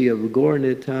mercy of Gaur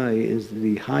Nitai is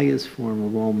the highest form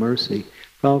of all mercy.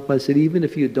 Prabhupada said, even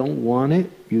if you don't want it,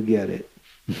 you get it.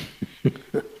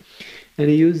 And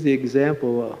he used the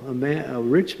example, a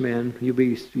rich man, you'll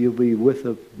be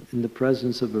in the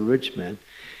presence of a rich man,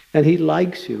 and he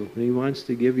likes you, and he wants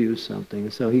to give you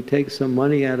something. So he takes some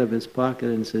money out of his pocket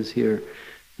and says, here,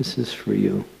 this is for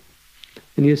you.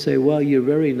 And you say, well, you're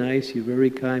very nice, you're very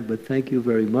kind, but thank you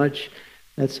very much.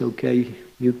 That's okay,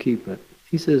 you keep it.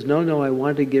 He says, no, I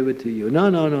want to give it to you.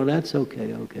 No, that's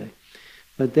okay, okay.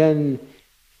 But then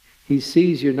he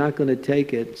sees you're not going to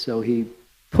take it, so he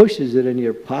pushes it in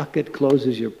your pocket,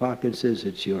 closes your pocket, says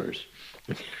it's yours.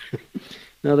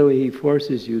 In other words, he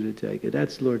forces you to take it.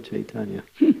 That's Lord Chaitanya.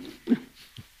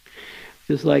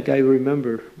 Just like I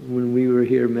remember when we were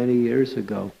here many years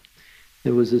ago,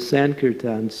 there was a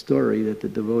Sankirtan story that the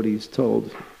devotees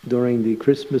told during the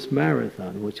Christmas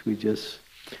marathon, which we just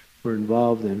were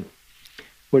involved in,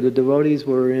 where the devotees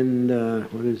were in,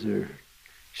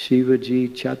 Shivaji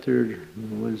Chatur,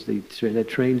 what is that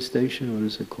train station, what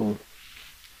is it called?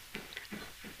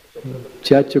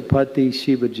 Chowpatty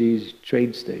Shivaji's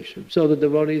train station. So the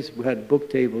devotees had book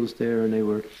tables there, and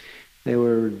they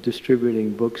were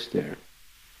distributing books there.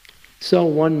 So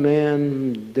one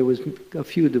man, there was a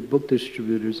few book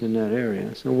distributors in that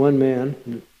area. So one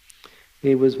man,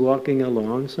 he was walking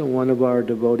along. So one of our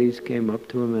devotees came up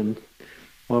to him and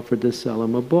offered to sell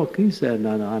him a book. He said,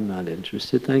 no, I'm not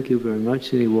interested. Thank you very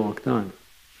much. And he walked on.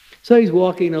 So he's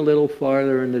walking a little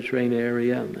farther in the train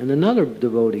area, and another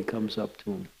devotee comes up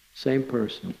to him. Same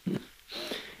person,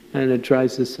 and it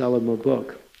tries to sell him a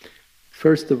book.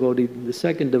 The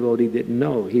second devotee didn't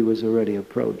know he was already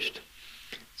approached.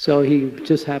 So he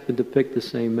just happened to pick the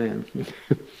same man.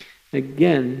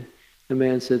 Again, the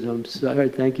man said, I'm sorry,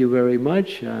 thank you very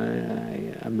much,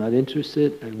 I'm not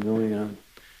interested, I'm going on.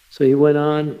 So he went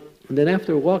on, and then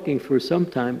after walking for some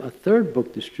time, a third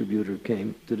book distributor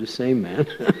came to the same man.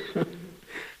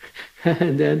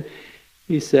 And then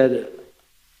he said,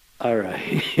 all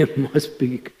right, it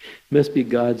must be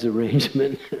God's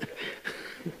arrangement.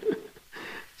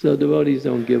 So devotees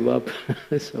don't give up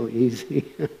so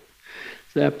easy.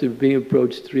 So after being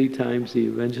approached 3 times, he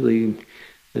eventually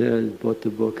bought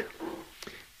the book.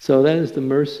 So that is the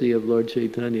mercy of Lord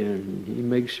Chaitanya. He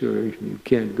makes sure you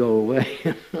can't go away.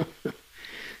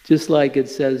 Just like it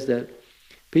says that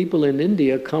people in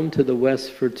India come to the West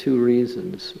for 2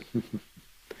 reasons.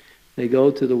 They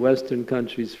go to the Western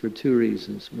countries for 2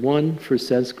 reasons. 1, for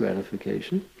sense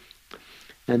gratification,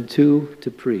 and 2,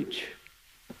 to preach.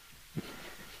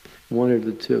 One of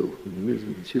the 2.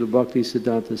 Srila Bhakti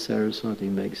Siddhanta Saraswati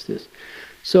makes this.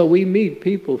 So we meet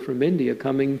people from India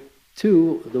coming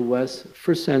to the West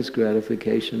for sense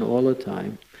gratification all the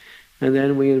time. And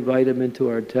then we invite them into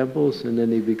our temples, and then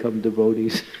they become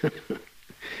devotees.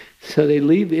 So they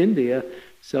leave India,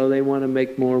 so they want to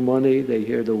make more money. They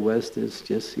hear the West is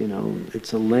just,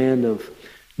 it's a land of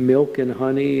milk and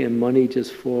honey, and money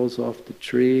just falls off the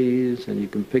trees, and you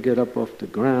can pick it up off the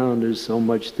ground. There's so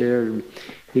much there.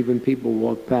 Even people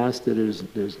walk past it.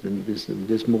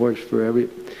 There's more for every.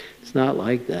 It's not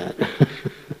like that.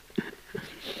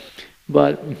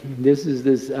 But this is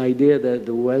this idea that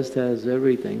the West has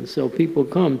everything. So people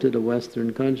come to the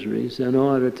Western countries in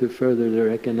order to further their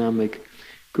economic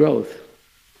growth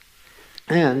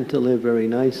and to live very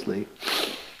nicely.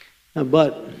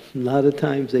 But a lot of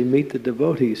times they meet the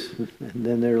devotees, and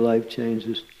then their life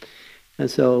changes. And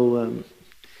so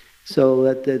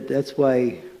that's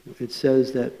why it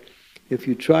says that if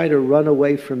you try to run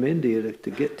away from India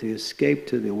to escape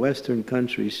to the Western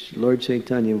countries, Lord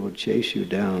Chaitanya will chase you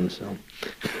down. So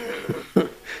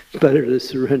it's better to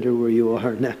surrender where you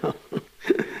are now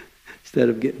instead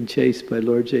of getting chased by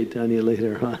Lord Chaitanya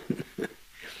later on.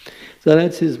 So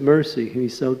that's his mercy.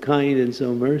 He's so kind and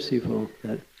so merciful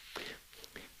that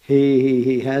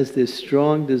he has this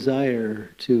strong desire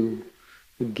to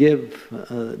give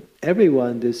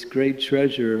everyone this great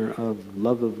treasure of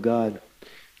love of God,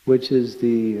 which is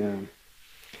the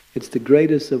It's the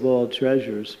greatest of all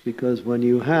treasures, because when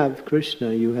you have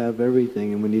Krishna, you have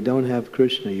everything, and when you don't have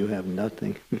Krishna, you have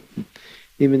nothing.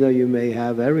 Even though you may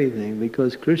have everything,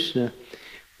 because Krishna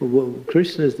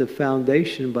is the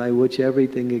foundation by which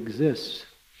everything exists.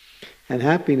 And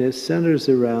happiness centers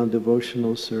around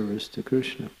devotional service to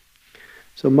Krishna.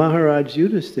 So Maharaj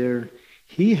Yudhisthira,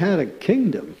 he had a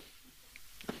kingdom.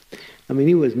 I mean,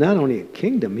 he was not only a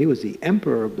kingdom, he was the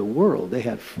emperor of the world. They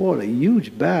had fought a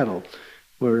huge battle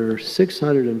where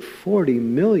 640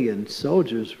 million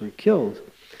soldiers were killed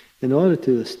in order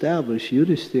to establish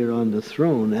Yudhisthira on the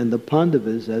throne and the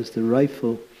Pandavas as the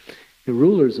rightful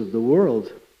rulers of the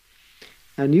world.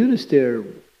 And Yudhisthira,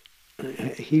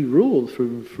 he ruled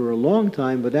for a long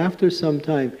time, but after some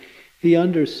time he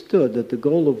understood that the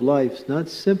goal of life is not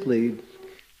simply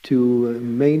to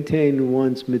maintain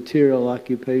one's material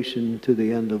occupation to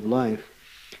the end of life.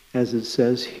 As it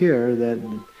says here, that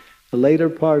the later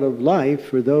part of life,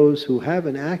 for those who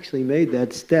haven't actually made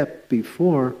that step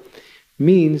before,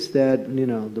 means that,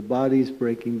 the body's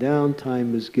breaking down,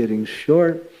 time is getting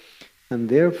short, and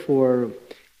therefore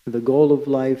the goal of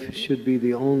life should be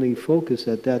the only focus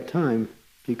at that time,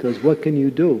 because what can you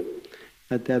do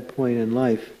at that point in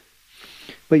life?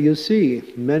 But you see,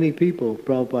 many people,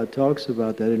 Prabhupada talks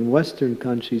about that, in Western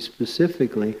countries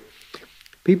specifically,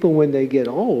 people when they get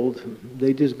old,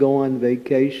 they just go on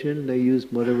vacation, they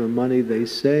use whatever money they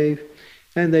save,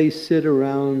 and they sit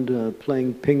around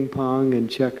playing ping pong and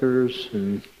checkers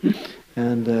and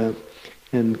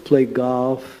play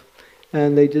golf,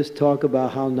 and they just talk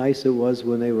about how nice it was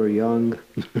when they were young.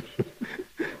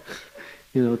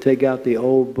 Take out the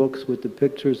old books with the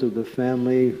pictures of the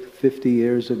family 50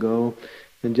 years ago,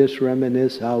 and just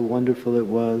reminisce how wonderful it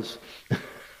was.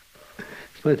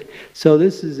 But so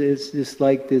it's just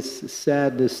like this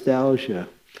sad nostalgia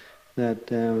that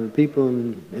people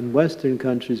in Western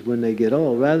countries, when they get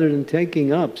old, rather than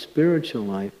taking up spiritual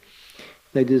life,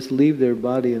 they just leave their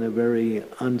body in a very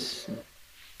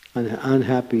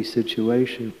unhappy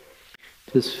situation,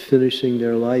 just finishing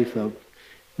their life up,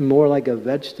 more like a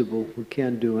vegetable who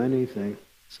can't do anything.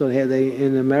 So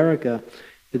in America,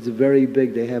 it's very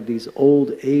big. They have these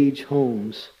old age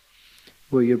homes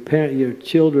where your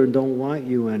children don't want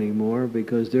you anymore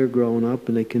because they're grown up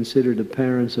and they consider the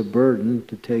parents a burden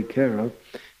to take care of.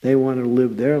 They want to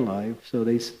live their life, so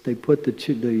they put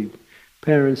the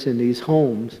parents in these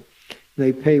homes.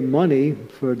 They pay money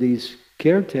for these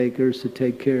caretakers to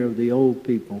take care of the old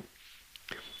people.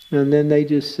 And then they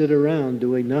just sit around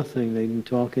doing nothing. They're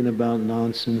talking about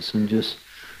nonsense and just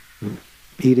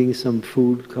eating some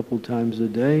food a couple times a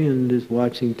day and just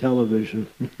watching television.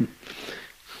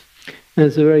 And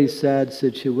it's a very sad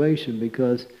situation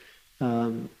because,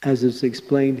 as it's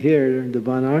explained here, the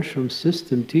Varnashram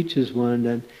system teaches one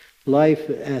that life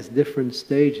has different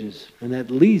stages. And at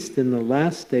least in the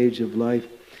last stage of life,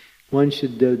 one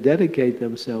should dedicate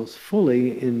themselves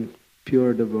fully in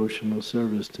pure devotional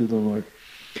service to the Lord.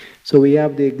 So we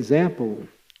have the example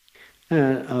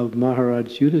of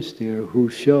Maharaj Yudhisthira, who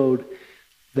showed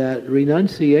that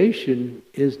renunciation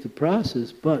is the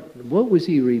process, but what was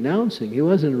he renouncing? He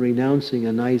wasn't renouncing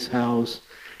a nice house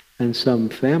and some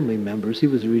family members. He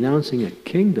was renouncing a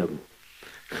kingdom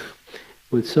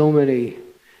with so many,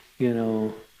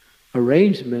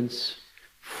 arrangements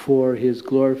for his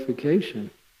glorification.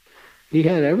 He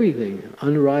had everything,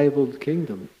 unrivaled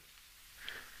kingdom,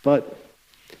 but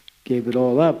gave it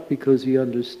all up because he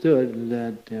understood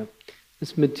that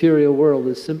this material world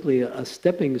is simply a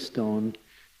stepping stone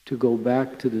to go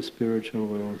back to the spiritual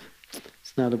world.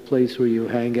 It's not a place where you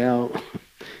hang out.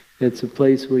 It's a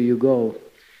place where you go.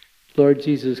 Lord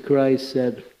Jesus Christ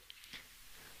said,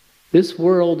 "This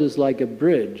world is like a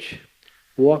bridge.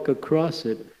 Walk across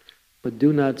it, but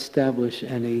do not establish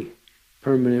any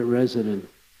permanent resident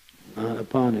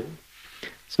upon it."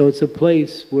 So it's a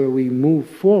place where we move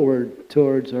forward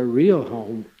towards our real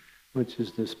home, which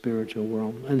is the spiritual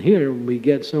world. And here we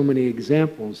get so many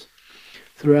examples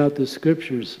throughout the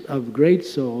scriptures of great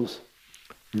souls.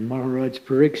 Maharaj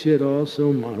Parikshit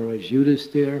also, Maharaj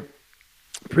Yudhisthira,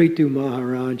 Prithu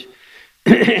Maharaj,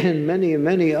 and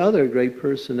many other great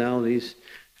personalities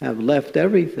have left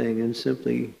everything and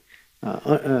simply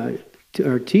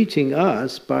are teaching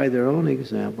us by their own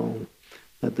example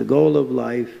that the goal of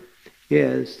life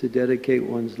is to dedicate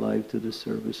one's life to the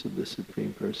service of the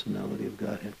Supreme Personality of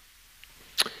Godhead.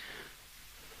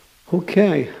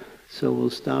 Okay, so we'll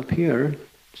stop here.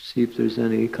 See if there's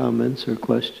any comments or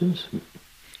questions.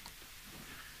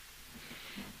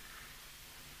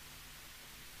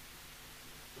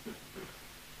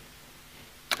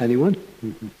 Anyone?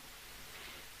 Mm-hmm.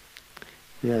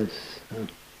 Yes.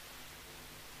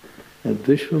 At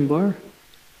Vishwambar?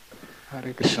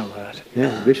 Hare Krishna Maharaj.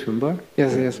 Yeah, Vishwambar.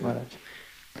 Yes, Maharaj.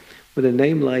 With a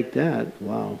name like that,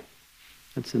 wow,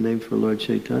 that's the name for Lord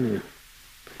Chaitanya.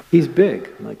 He's big,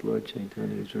 like Lord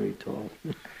Chaitanya. He's very tall.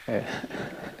 Yeah.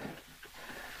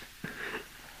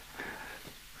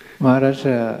 Maharaj,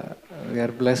 we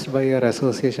are blessed by your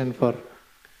association for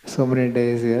so many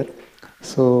days here.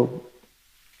 So,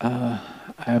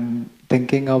 I'm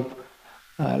thinking of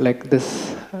like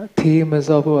this theme is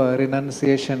of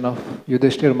renunciation of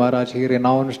Yudhishthira Maharaj. He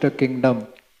renounced a kingdom.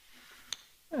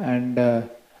 And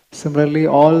similarly,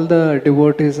 all the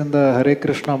devotees in the Hare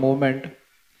Krishna movement,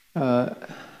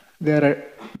 they're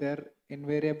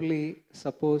invariably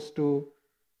supposed to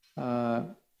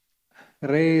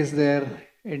raise their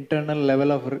internal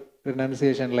level of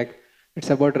renunciation. Like it's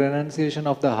about renunciation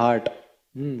of the heart.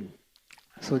 Mm.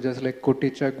 So just like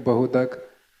Kutichak, Bahudak,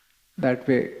 that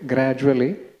way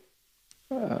gradually.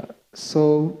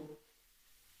 So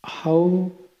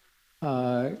how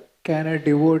can a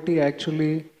devotee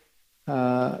actually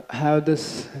have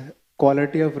this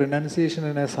quality of renunciation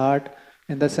in his heart?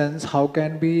 In the sense, how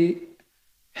can be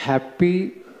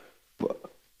happy?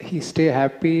 He stay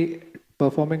happy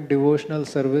performing devotional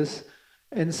service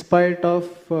in spite of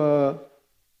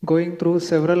going through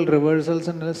several reversals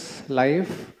in his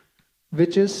life,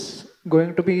 which is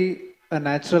going to be a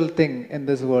natural thing in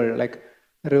this world. Like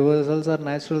reversals are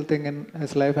natural thing in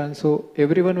his life, and so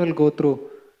everyone will go through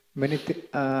many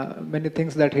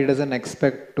things that he doesn't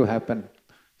expect to happen.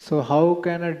 So how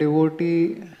can a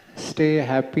devotee stay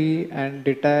happy and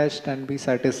detached and be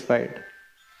satisfied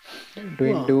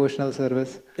doing devotional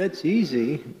service? That's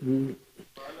easy.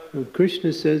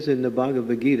 Krishna says in the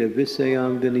Bhagavad Gita,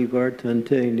 Visayam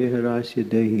vinivartante niharasya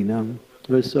dehinam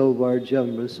raso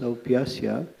varjam raso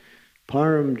pyasya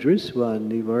param drisva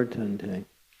nivartante.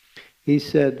 He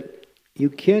said, you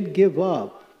can't give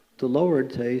up the lower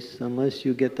taste unless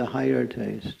you get the higher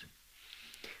taste.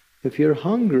 If you're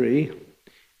hungry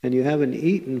and you haven't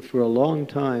eaten for a long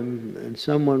time and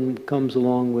someone comes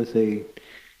along with a,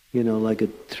 like a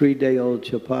 3-day-old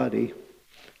chowpatty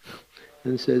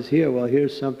and says,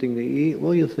 here's something to eat.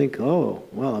 Well, you think, oh,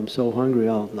 well, I'm so hungry,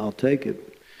 I'll take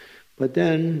it. But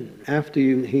then, after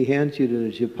he hands you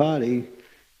the chowpatty,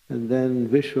 and then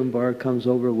Vishwambar comes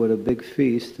over with a big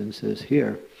feast and says,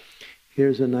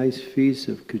 here's a nice feast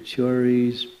of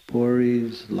kachoris,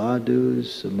 puris,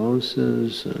 ladus,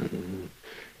 samosas,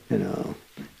 and,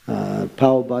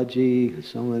 pav bhaji,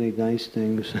 so many nice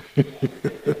things.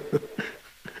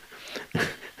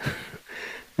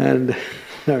 And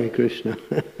Hare Krishna.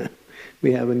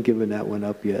 We haven't given that one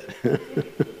up yet.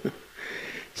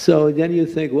 So then you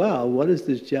think, wow, what is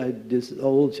this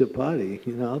old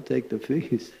chowpatty? I'll take the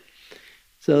feast.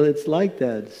 So it's like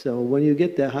that. So when you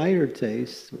get the higher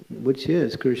taste, which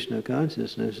is Krishna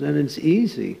consciousness, then it's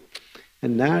easy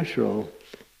and natural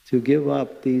to give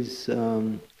up this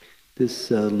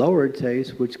lower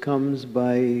taste, which comes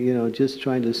by just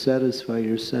trying to satisfy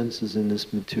your senses in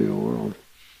this material world.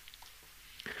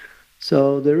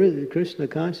 So Krishna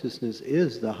consciousness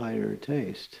is the higher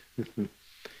taste.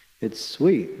 It's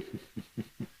sweet.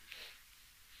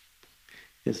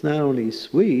 It's not only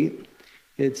sweet,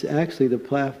 it's actually the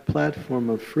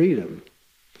platform of freedom.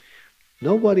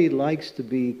 Nobody likes to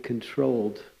be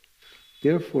controlled.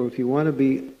 Therefore, if you want to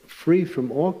be free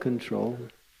from all control,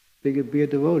 be a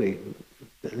devotee,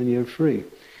 and you're free.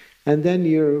 And then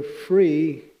you're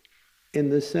free in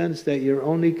the sense that you're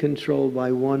only controlled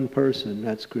by one person,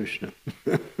 that's Krishna.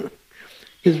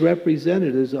 His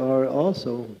representatives are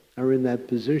in that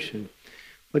position.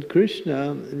 But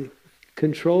Krishna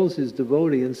controls his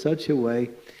devotee in such a way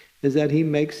as that he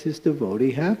makes his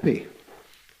devotee happy.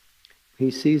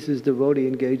 He sees his devotee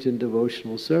engaged in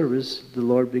devotional service, the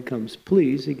Lord becomes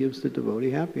pleased, he gives the devotee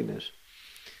happiness.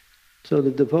 So the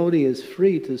devotee is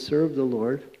free to serve the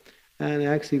Lord and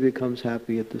actually becomes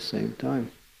happy at the same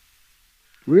time.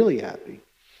 Really happy.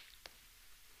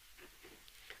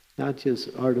 Not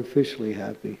just artificially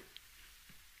happy.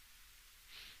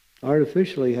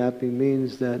 Artificially happy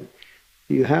means that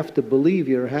you have to believe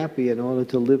you're happy in order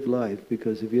to live life,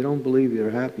 because if you don't believe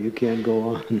you're happy, you can't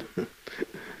go on.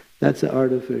 That's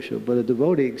artificial. But a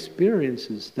devotee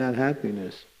experiences that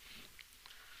happiness.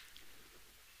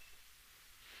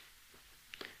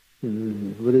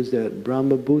 What is that?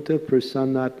 Brahma Bhuta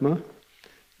Prasannatma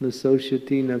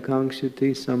Nasoshati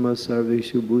Nakangshati Sama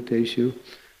Sarveshu Bhuteshu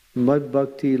Mad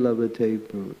Bhakti Lavate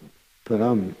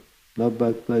Param.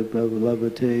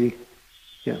 Lavate.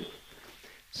 Yeah.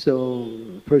 So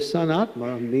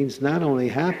Prasannatma means not only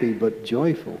happy but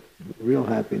joyful, real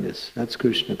happiness. That's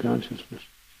Krishna consciousness.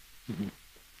 Mm-hmm.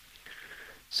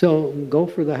 So go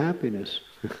for the happiness.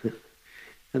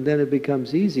 And then it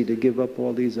becomes easy to give up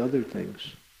all these other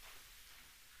things.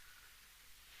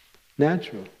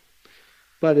 Natural.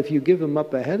 But if you give them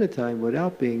up ahead of time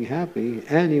without being happy,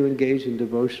 and you engage in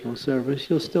devotional service,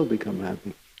 you'll still become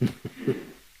happy.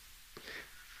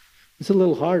 It's a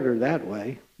little harder that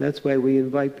way. That's why we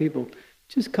invite people,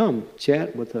 just come,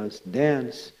 chat with us,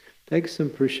 dance, take some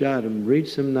prasadam, read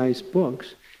some nice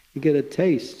books. You get a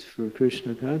taste for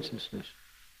Krishna consciousness.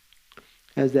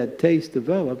 As that taste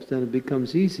develops, then it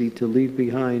becomes easy to leave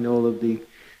behind all of the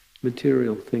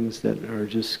material things that are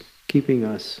just keeping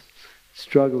us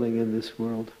struggling in this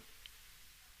world.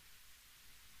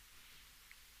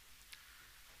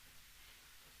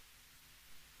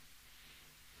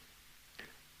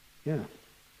 Yeah.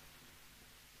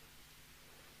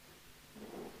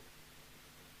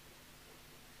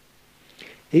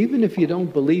 Even if you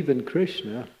don't believe in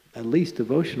Krishna, at least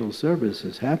devotional service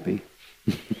is happy.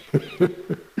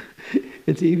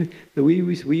 It's even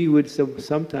we would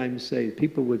sometimes say,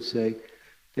 people would say,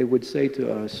 they would say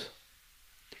to us,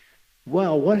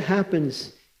 well, what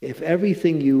happens if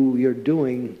everything you're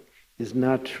doing is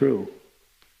not true?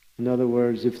 In other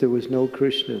words, if there was no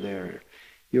Krishna there,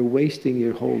 you're wasting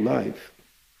your whole life.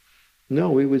 No,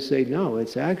 we would say, no,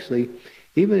 it's actually,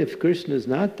 even if Krishna is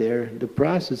not there, the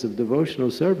process of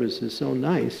devotional service is so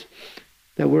nice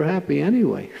that we're happy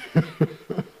anyway.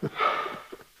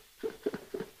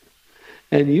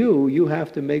 And you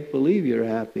have to make believe you're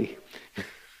happy.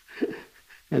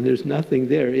 And there's nothing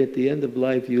there. At the end of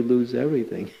life, you lose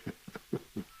everything.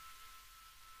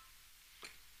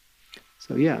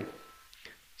 So yeah.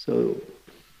 So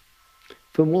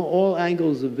from all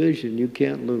angles of vision, you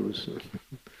can't lose.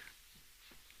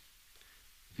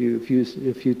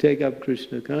 If you take up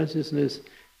Krishna consciousness,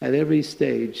 at every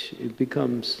stage, it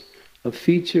becomes a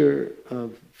feature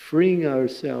of freeing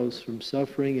ourselves from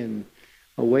suffering and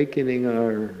awakening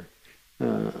our,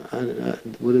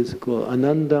 what is it called,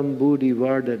 anandam buddhi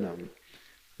vardhanam,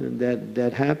 and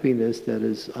that happiness that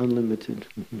is unlimited.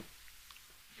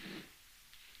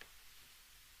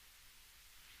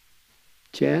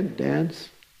 Chant, dance,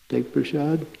 take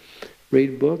prasad,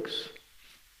 read books,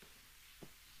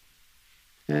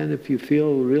 and if you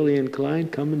feel really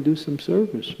inclined, come and do some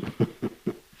service.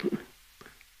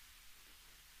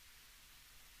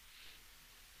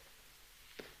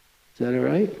 Is that all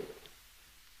right?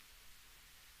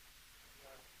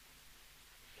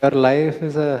 Your life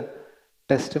is a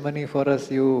testimony for us.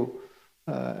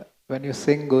 When you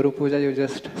sing Guru Puja, you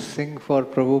just sing for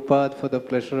Prabhupada, for the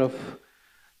pleasure of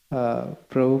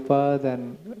Prabhupada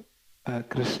and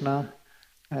Krishna,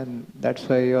 and that's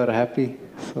why you are happy.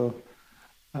 So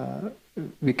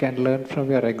we can learn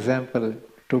from your example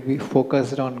to be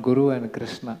focused on Guru and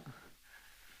Krishna.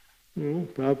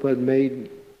 Prabhupada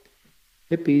made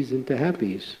hippies into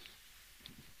happies.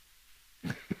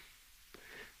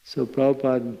 So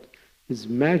Prabhupada is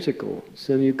magical.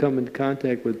 So you come in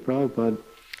contact with Prabhupada,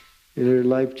 and your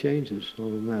life changes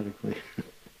automatically.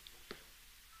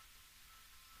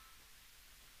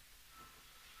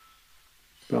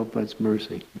 Prabhupada's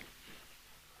mercy.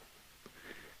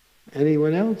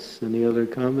 Anyone else? Any other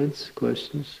comments,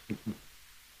 questions?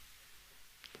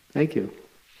 Thank you.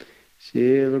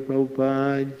 Srila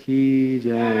Prabhupada ki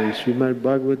jai,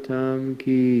 Srimad-Bhagavatam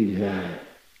ki jai.